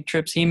how many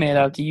trips he made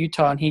out to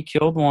Utah, and he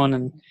killed one.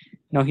 And,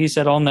 he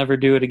said, I'll never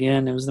do it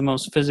again. It was the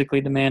most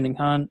physically demanding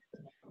hunt,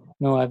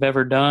 I've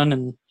ever done.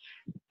 And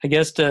I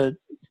guess to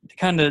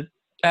kind of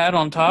add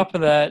on top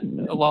of that,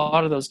 a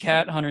lot of those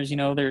cat hunters,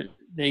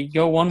 they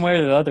go one way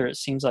or the other. It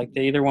seems like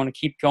they either want to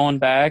keep going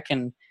back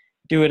and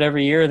do it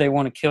every year, or they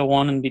want to kill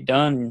one and be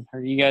done. Are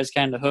you guys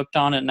kind of hooked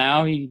on it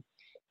now? You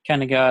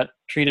kind of got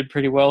treated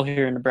pretty well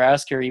here in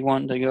Nebraska. Are you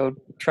wanting to go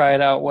try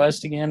it out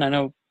west again? I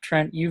know,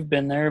 Trent, you've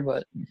been there,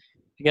 but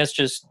I guess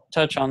just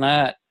touch on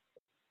that.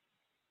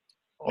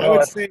 Well, I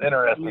would that's say,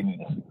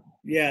 interesting.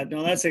 Yeah,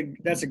 no, that's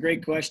a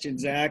great question,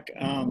 Zach.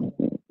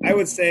 I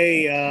would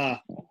say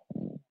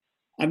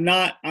I'm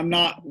not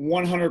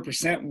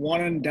 100%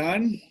 one and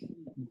done,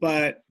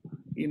 but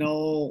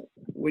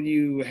when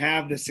you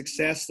have the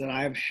success that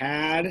I've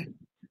had,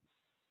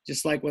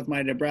 just like with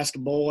my Nebraska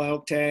bull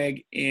elk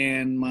tag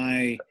and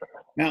my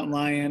mountain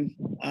lion,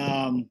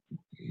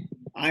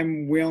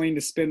 I'm willing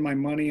to spend my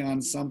money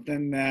on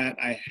something that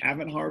I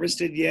haven't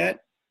harvested yet.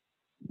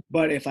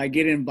 But if I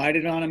get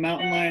invited on a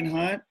mountain lion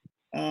hunt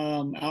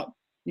out,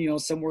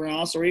 somewhere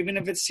else, or even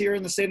if it's here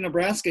in the state of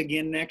Nebraska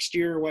again next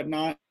year or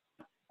whatnot,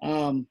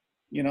 I'm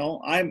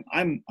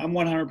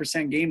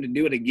 100% game to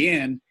do it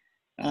again,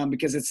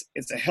 because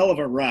it's a hell of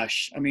a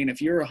rush. I mean,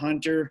 if you're a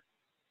hunter,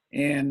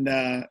 and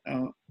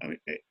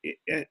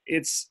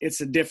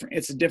it's a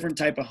different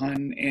type of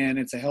hunt, and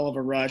it's a hell of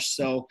a rush.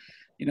 So,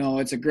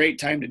 it's a great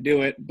time to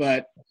do it.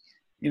 But,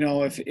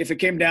 if it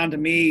came down to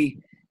me,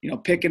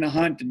 picking a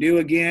hunt to do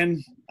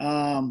again,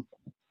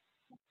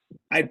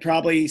 I'd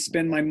probably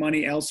spend my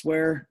money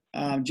elsewhere,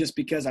 just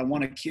because I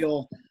want to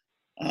kill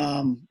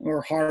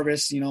or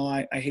harvest.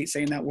 I hate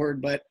saying that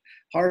word, but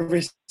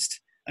harvest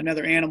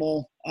another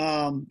animal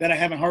that I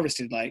haven't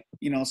harvested, like,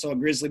 so a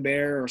grizzly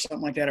bear or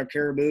something like that, or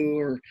caribou,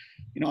 or,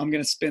 I'm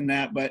going to spin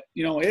that. But,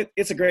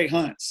 it's a great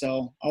hunt.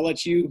 So I'll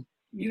let you,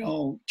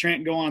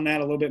 Trent, go on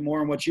that a little bit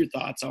more and what your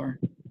thoughts are.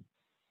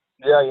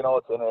 Yeah,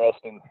 it's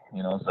interesting,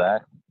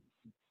 Zach,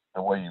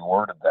 the way you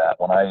worded that.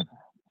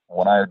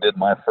 When I did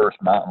my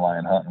first mountain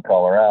lion hunt in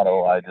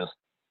Colorado, I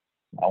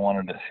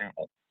wanted to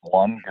shoot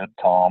one good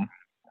tom,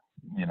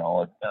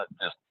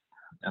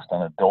 just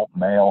an adult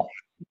male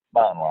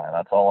mountain lion.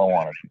 That's all I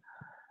wanted.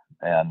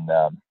 And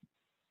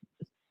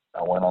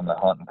I went on the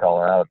hunt in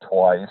Colorado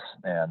twice,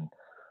 and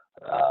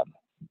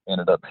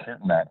ended up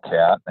shooting that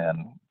cat,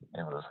 and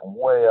it was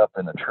way up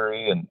in the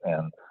tree, and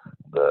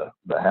the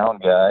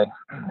hound guy,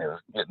 it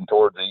was getting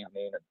towards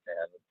evening, and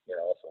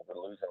so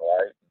we're losing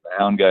light. The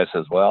hound guy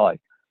says,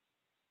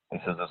 he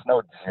says, it's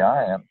no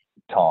giant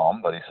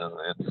tom, but he says,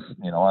 it's,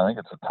 I think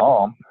it's a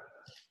tom.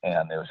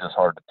 And it was just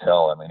hard to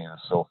tell. I mean, he was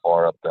so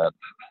far up that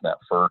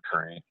fir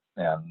tree,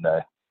 and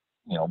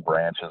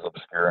branches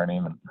obscuring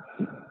him.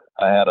 And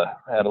I had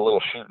a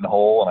little shooting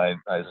hole, and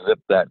I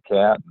zipped that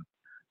cat and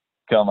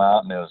come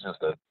out, and it was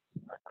just a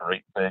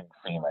great big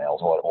female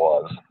is what it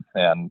was.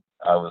 And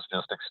I was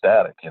just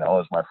ecstatic. It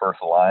was my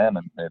first lion,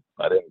 and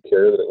I didn't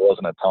care that it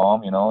wasn't a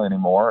tom,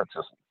 anymore. It's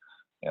just,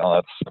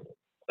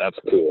 that's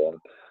cool.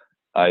 And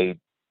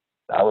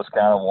I was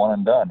kind of one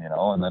and done,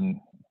 and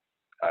then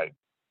I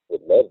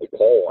would love to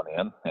call one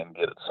in and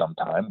get it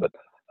sometime, but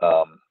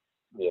I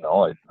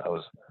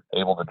was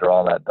able to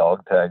draw that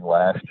dog tag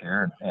last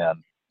year,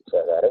 and so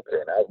I thought,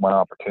 okay, now's my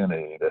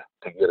opportunity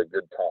to get a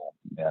good tom,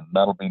 and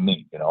that'll be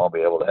neat. I'll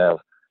be able to have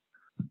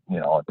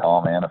a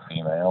tom and a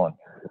female,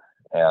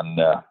 and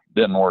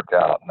didn't work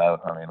out. And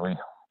I mean,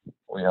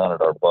 we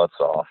hunted our butts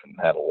off and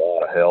had a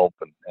lot of help,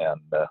 and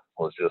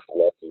was just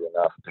lucky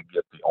enough to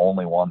get the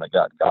only one that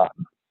got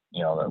gotten,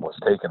 that was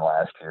taken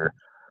last year,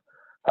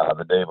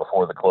 the day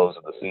before the close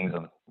of the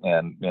season,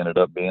 and ended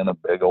up being a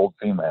big old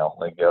female.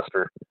 They guessed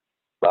her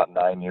about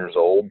 9 years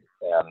old,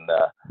 and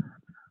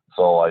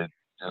so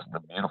just a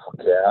beautiful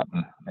cat,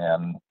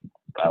 and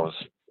I was,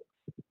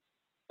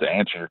 to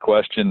answer your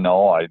question,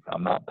 no,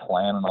 I'm not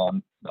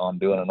planning on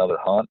doing another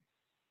hunt.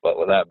 But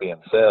with that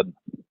being said,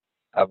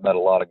 I've met a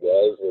lot of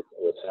guys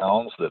with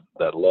hounds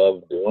that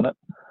love doing it.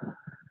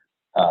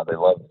 They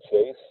love to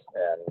chase,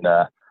 and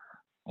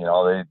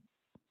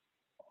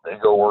they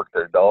go work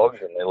their dogs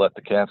and they let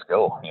the cats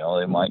go.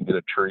 They might get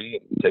a tree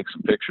and take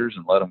some pictures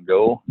and let them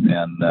go.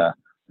 And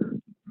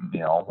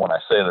when I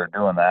say they're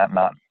doing that,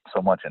 not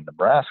so much in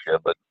Nebraska,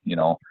 but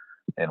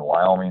in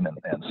Wyoming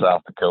and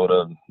South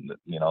Dakota,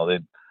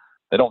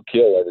 they don't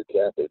kill every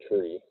cat they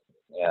tree.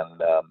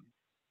 And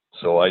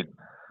so like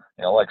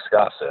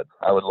Scott said,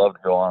 I would love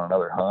to go on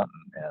another hunt,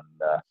 and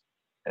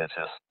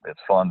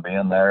it's fun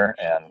being there,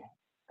 and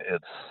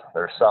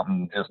there's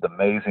something just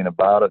amazing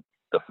about it.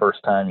 The first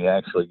time you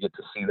actually get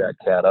to see that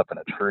cat up in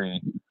a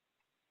tree,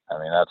 I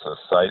mean, that's a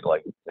sight,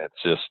 like,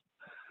 it's just,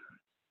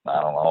 I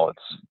don't know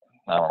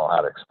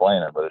how to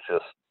explain it, but it's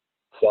just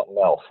something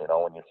else,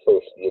 when you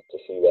first get to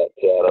see that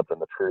cat up in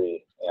the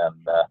tree.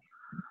 And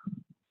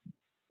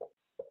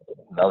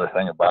another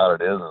thing about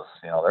it is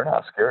they're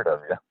not scared of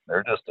you.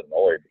 They're just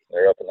annoyed.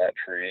 They're up in that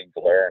tree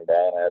glaring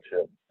down at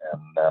you.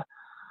 And,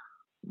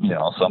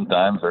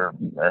 sometimes they're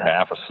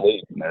half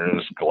asleep and they're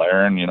just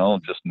glaring,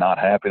 just not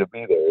happy to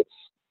be there.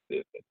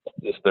 It's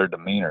just their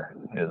demeanor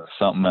is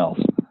something else.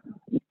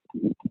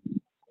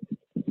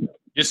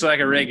 Just like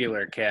a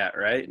regular cat,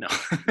 right? No.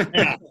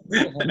 Yeah.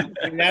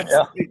 And that's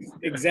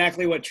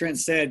exactly what Trent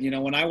said.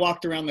 When I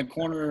walked around the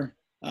corner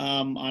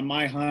on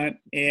my hunt,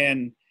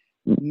 and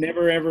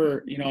never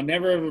ever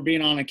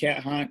being on a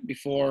cat hunt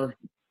before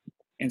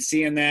and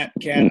seeing that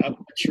cat up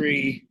a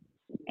tree,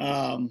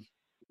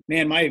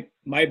 man,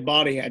 my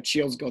body had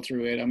chills go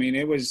through it. I mean,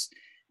 it was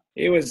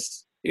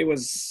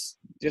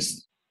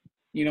just,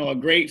 a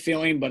great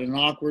feeling, but an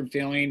awkward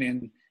feeling.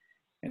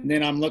 And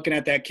then I'm looking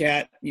at that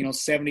cat,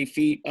 70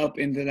 feet up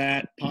into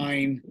that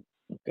pine,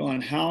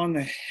 going, how in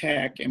the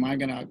heck am I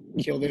going to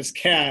kill this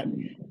cat,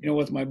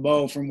 with my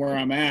bow from where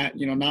I'm at,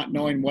 not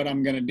knowing what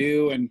I'm going to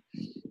do. And,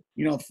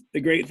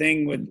 the great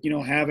thing with,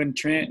 having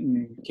Trent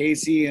and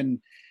Casey and,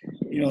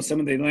 some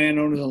of the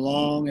landowners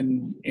along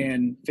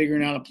and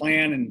figuring out a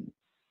plan and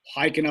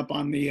hiking up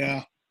on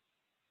the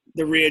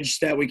ridge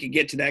that we could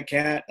get to that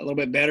cat a little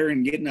bit better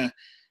and getting a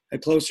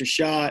closer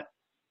shot,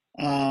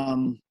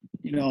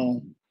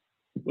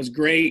 was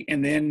great.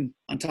 And then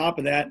on top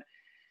of that,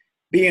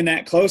 being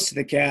that close to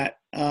the cat,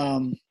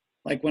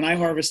 like when I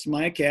harvested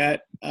my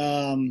cat,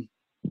 at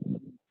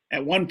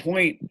one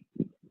point,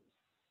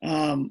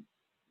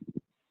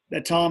 the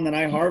Tom that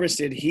I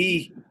harvested,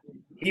 he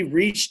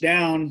reached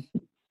down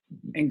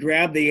and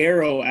grabbed the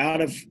arrow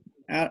out of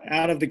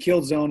the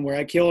kill zone where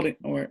I killed it,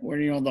 or where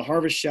the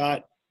harvest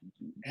shot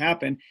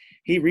happened.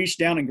 He reached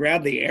down and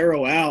grabbed the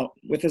arrow out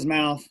with his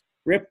mouth,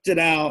 ripped it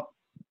out,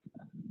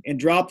 and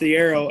dropped the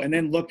arrow, and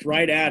then looked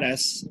right at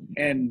us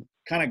and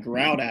kind of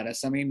growled at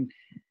us. I mean,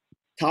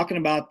 talking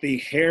about the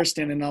hair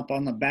standing up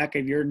on the back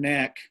of your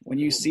neck when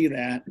you see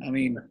that, I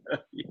mean,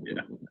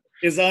 Yeah.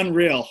 is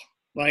unreal.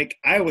 Like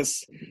I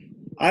was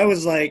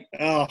like,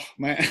 oh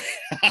my,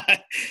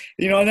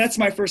 and that's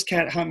my first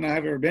cat hunt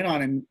I've ever been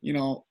on. And,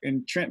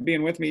 and Trent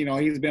being with me,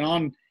 he's been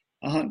on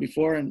a hunt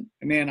before, and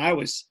man, I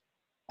was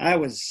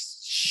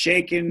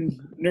shaking,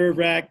 nerve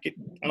wracked.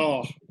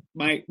 Oh,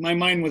 my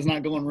mind was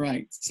not going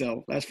right.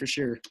 So that's for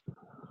sure.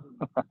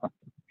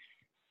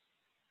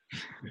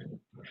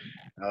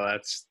 Oh,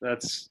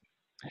 that's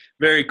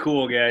very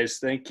cool, guys.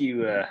 Thank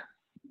you.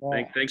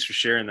 Thanks for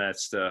sharing that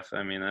stuff.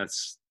 I mean,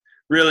 that's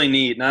really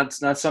neat. Not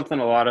something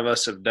a lot of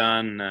us have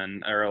done,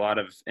 or a lot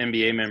of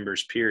NBA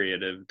members,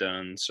 period, have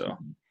done. So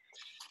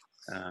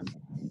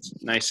it's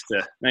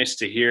nice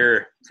to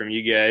hear from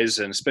you guys,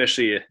 and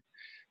especially,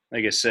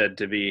 like I said,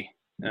 to be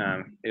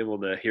able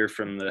to hear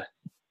from the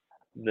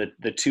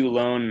two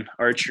lone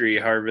archery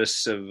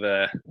harvests of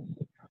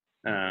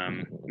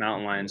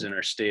mountain lions in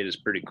our state is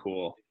pretty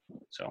cool.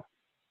 So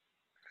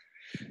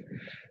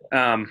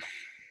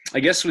I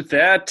guess with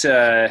that,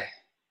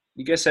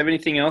 you guys have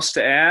anything else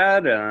to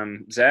add?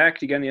 Zach,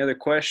 do you got any other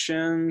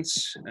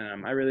questions?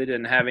 I really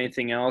didn't have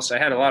anything else. I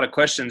had a lot of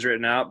questions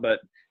written out, but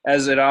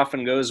as it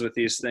often goes with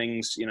these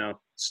things,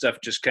 stuff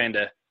just kind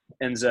of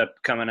ends up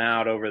coming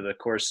out over the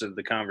course of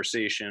the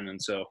conversation.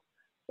 And so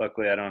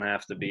luckily I don't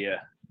have to be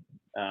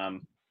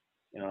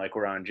like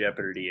we're on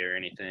Jeopardy or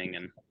anything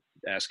and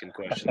asking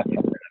questions like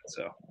that.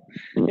 So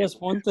I guess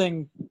one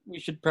thing we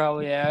should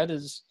probably add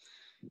is,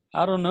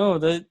 I don't know,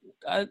 that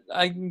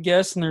I'm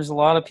guessing there's a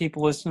lot of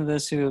people listening to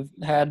this who have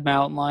had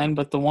mountain lion,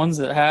 but the ones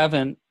that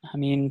haven't, I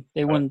mean,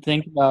 they wouldn't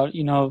think about,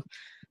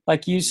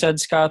 like you said,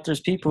 Scott,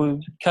 there's people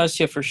who cuss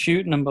you for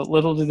shooting them, but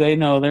little do they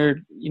know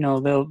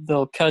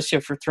they'll cuss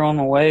you for throwing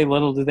them away.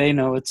 Little do they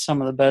know it's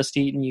some of the best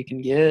eating you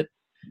can get.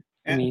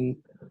 I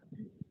mean,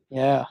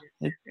 yeah.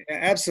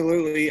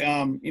 Absolutely.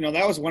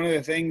 That was one of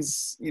the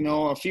things,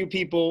 a few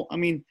people, I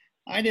mean,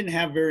 I didn't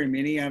have very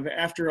many.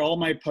 After all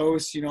my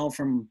posts,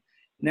 from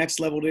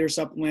Next Level Deer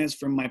Supplements,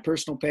 from my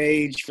personal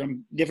page,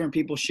 from different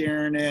people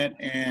sharing it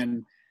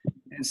and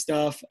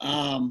stuff.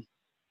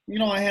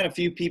 I had a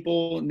few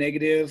people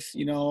negative,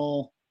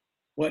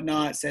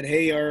 whatnot, said,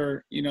 hey,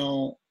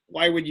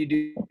 why would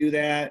you do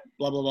that?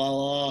 Blah, blah, blah,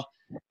 blah.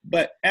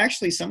 But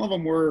actually some of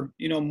them were,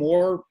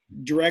 more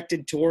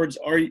directed towards,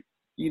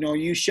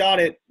 you shot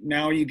it.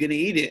 Now are you going to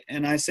eat it?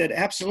 And I said,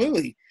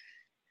 absolutely.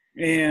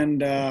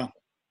 And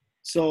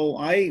so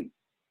I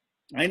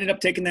ended up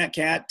taking that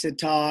cat to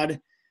Todd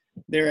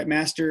there at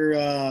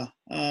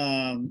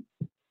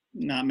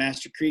not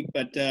Master Creek,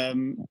 but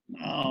I'm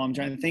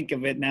trying to think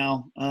of it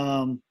now.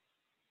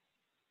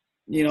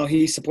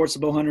 He supports the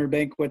Bowhunter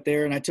banquet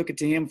there, and I took it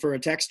to him for a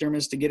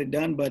taxidermist to get it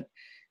done. But,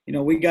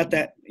 we got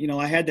that,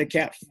 I had the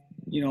cat,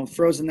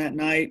 frozen that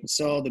night,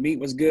 so the meat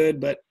was good,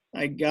 but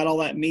I got all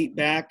that meat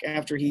back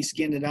after he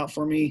skinned it out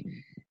for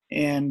me.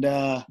 And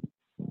I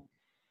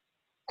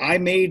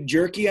made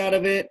jerky out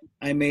of it.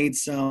 I made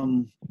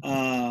some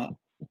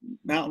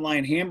mountain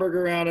lion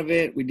hamburger out of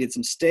it. We did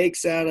some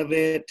steaks out of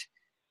it.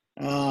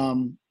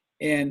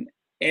 And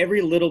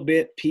every little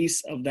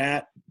piece of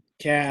that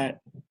cat,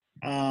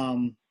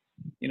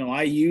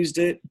 I used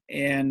it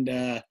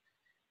and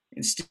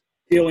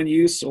still in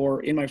use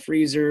or in my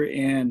freezer,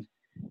 and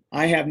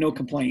I have no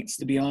complaints,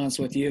 to be honest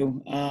with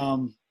you.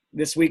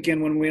 This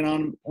weekend when we went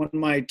on one of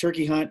my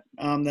turkey hunt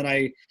that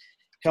I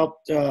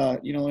helped,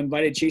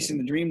 invited Chasing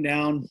the Dream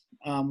down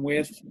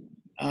with,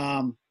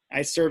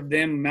 I served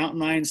them mountain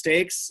lion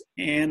steaks,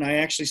 and I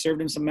actually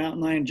served them some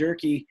mountain lion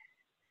jerky.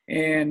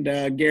 And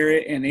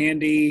Garrett and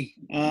Andy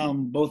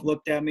both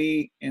looked at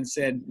me and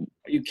said,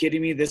 "Are you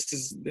kidding me? This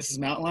is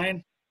mountain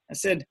lion?" I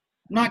said,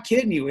 "I'm not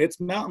kidding you. It's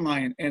mountain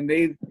lion." And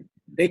they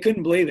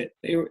couldn't believe it.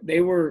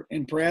 They were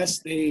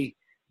impressed. They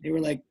were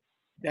like,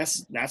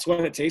 "That's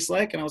what it tastes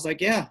like." And I was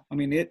like, "Yeah. I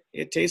mean,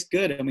 it tastes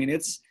good. I mean,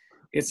 it's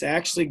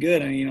actually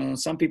good." And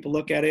some people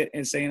look at it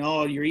and saying,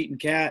 "Oh, you're eating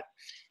cat,"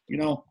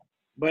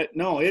 but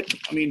no.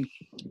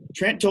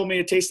 Trent told me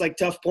it tastes like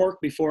tough pork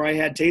before I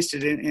had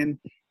tasted it, and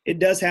it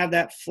does have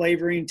that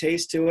flavoring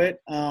taste to it.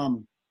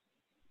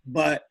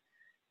 But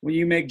when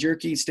you make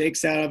jerky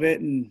steaks out of it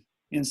and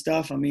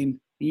stuff,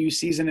 you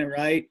season it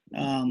right.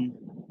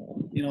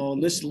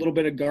 Just a little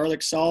bit of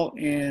garlic salt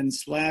and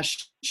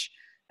slash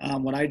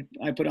what I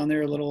put on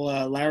there, a little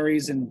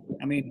Lowry's, and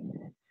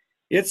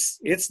it's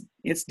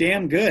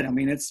damn good.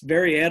 It's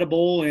very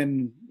edible,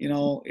 and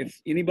if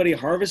anybody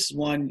harvests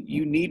one,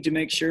 you need to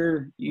make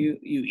sure you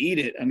eat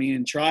it.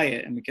 And try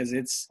it, and because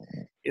it's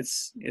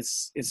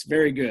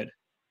very good.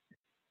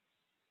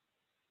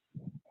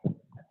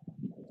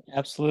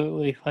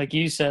 Absolutely. Like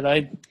you said,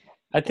 I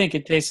think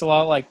it tastes a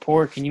lot like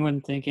pork, and you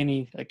wouldn't think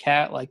a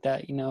cat like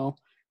that,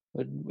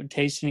 would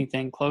taste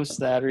anything close to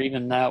that or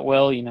even that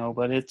well,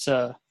 but it's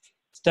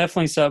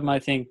definitely something I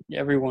think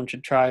everyone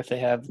should try if they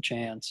have the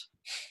chance.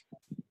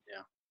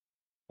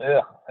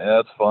 Yeah,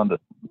 it's fun to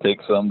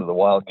take some to the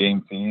wild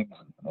game feeds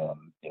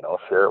and,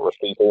 share it with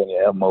people when you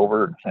have them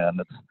over,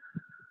 and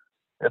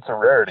it's a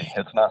rarity.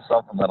 It's not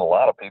something that a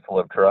lot of people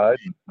have tried,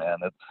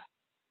 and it's,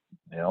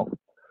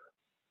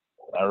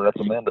 I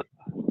recommend it.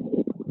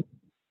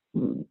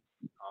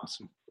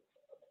 Awesome.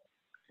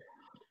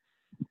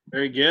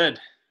 Very good.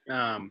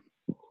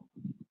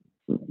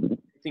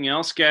 Anything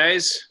else,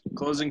 guys?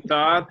 Closing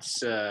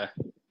thoughts?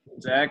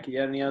 Zach, you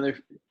got any other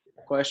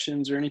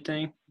questions or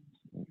anything?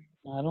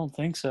 I don't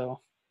think so.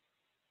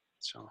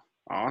 So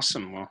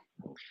awesome. Well,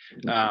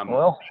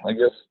 I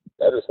guess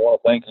I just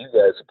want to thank you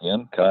guys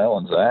again, Kyle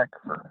and Zach,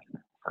 for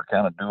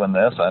kind of doing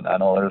this. I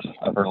know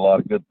I've heard a lot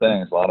of good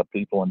things. A lot of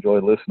people enjoy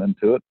listening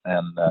to it,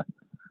 and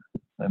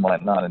they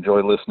might not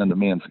enjoy listening to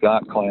me and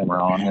Scott clamor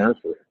on here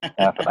for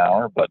half an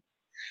hour, but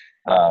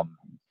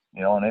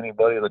and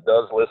anybody that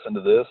does listen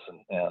to this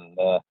and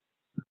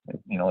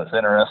is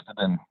interested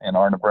in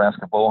our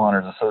Nebraska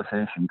Bowhunters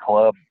Association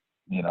Club,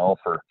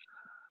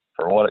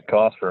 for what it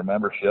costs for a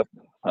membership,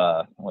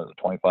 what is it,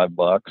 $25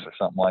 or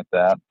something like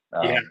that.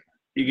 Yeah,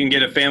 you can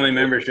get a family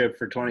membership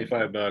for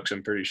 $25,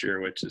 I'm pretty sure,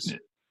 which is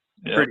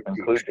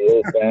include the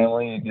whole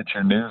family. You get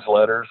your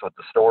newsletters with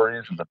the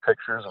stories and the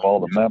pictures of all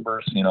the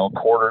members,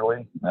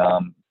 quarterly.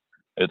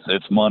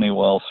 It's money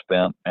well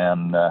spent,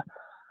 and the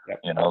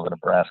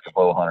Nebraska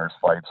Bowhunters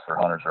fights for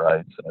hunters'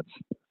 rights, and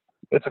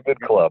it's a good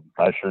club.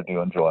 I sure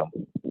do enjoy them.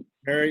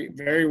 Very,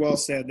 very well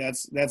said.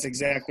 That's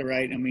exactly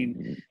right.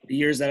 The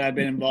years that I've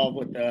been involved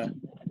with the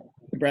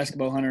Nebraska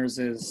Bowhunters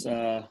is,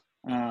 I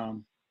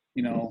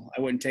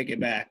wouldn't take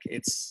it back.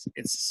 It's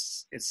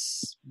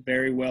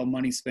very well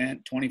money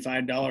spent.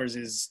 $25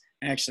 is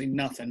actually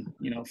nothing,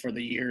 for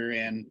the year.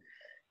 And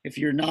if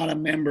you're not a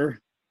member,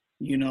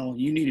 you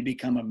need to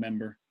become a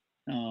member.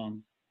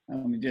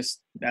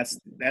 Just that's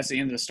the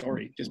end of the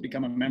story. Just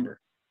become a member.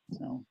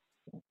 So.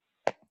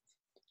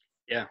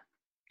 Yeah,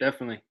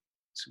 definitely.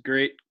 It's a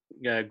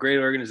great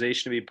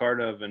organization to be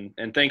part of. And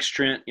thanks,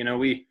 Trent.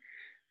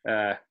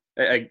 I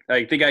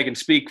think I can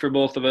speak for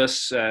both of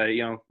us.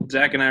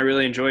 Zach and I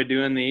really enjoy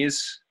doing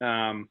these.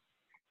 And,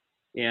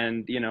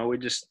 we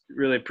just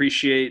really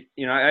appreciate,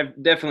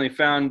 I've definitely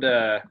found,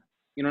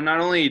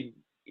 not only,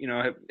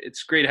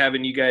 it's great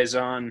having you guys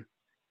on,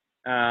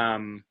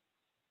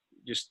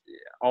 just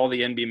all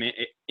the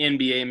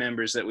NBA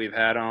members that we've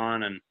had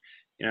on. And,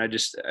 I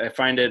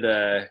find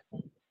it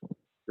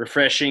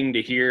refreshing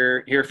to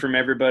hear from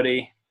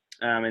everybody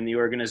in the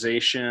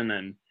organization.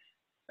 And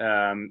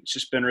it's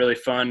just been really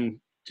fun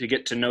to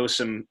get to know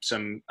some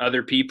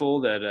other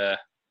people that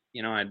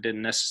I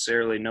didn't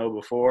necessarily know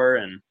before.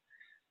 And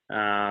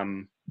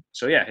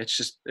so yeah,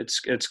 it's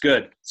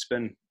good. It's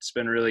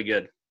been really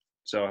good.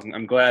 So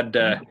I'm glad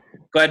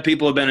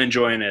people have been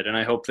enjoying it, and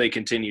I hope they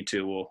continue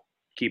to. We'll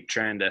keep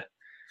trying to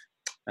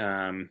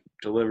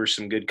deliver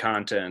some good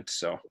content.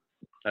 So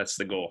that's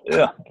the goal.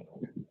 Yeah.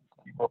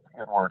 Keep up the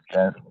good work,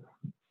 guys.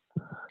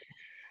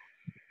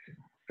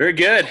 Very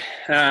good.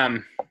 All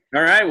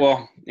right.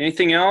 Well,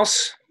 anything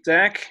else,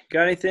 Zach?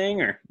 Got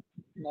anything or?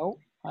 Nope,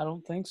 I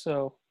don't think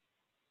so.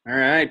 All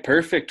right,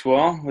 perfect.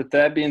 Well, with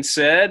that being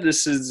said,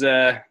 this is,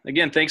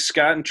 again, thanks,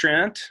 Scott and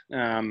Trent.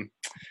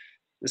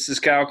 This is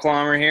Kyle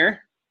Clommer here.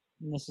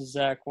 And this is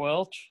Zach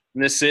Welch.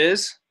 And this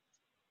is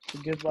The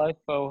Good Life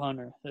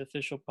Bowhunter, the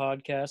official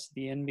podcast of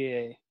the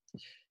NBA.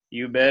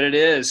 You Bet It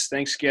Is.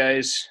 Thanks,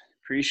 guys.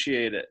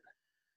 Appreciate it.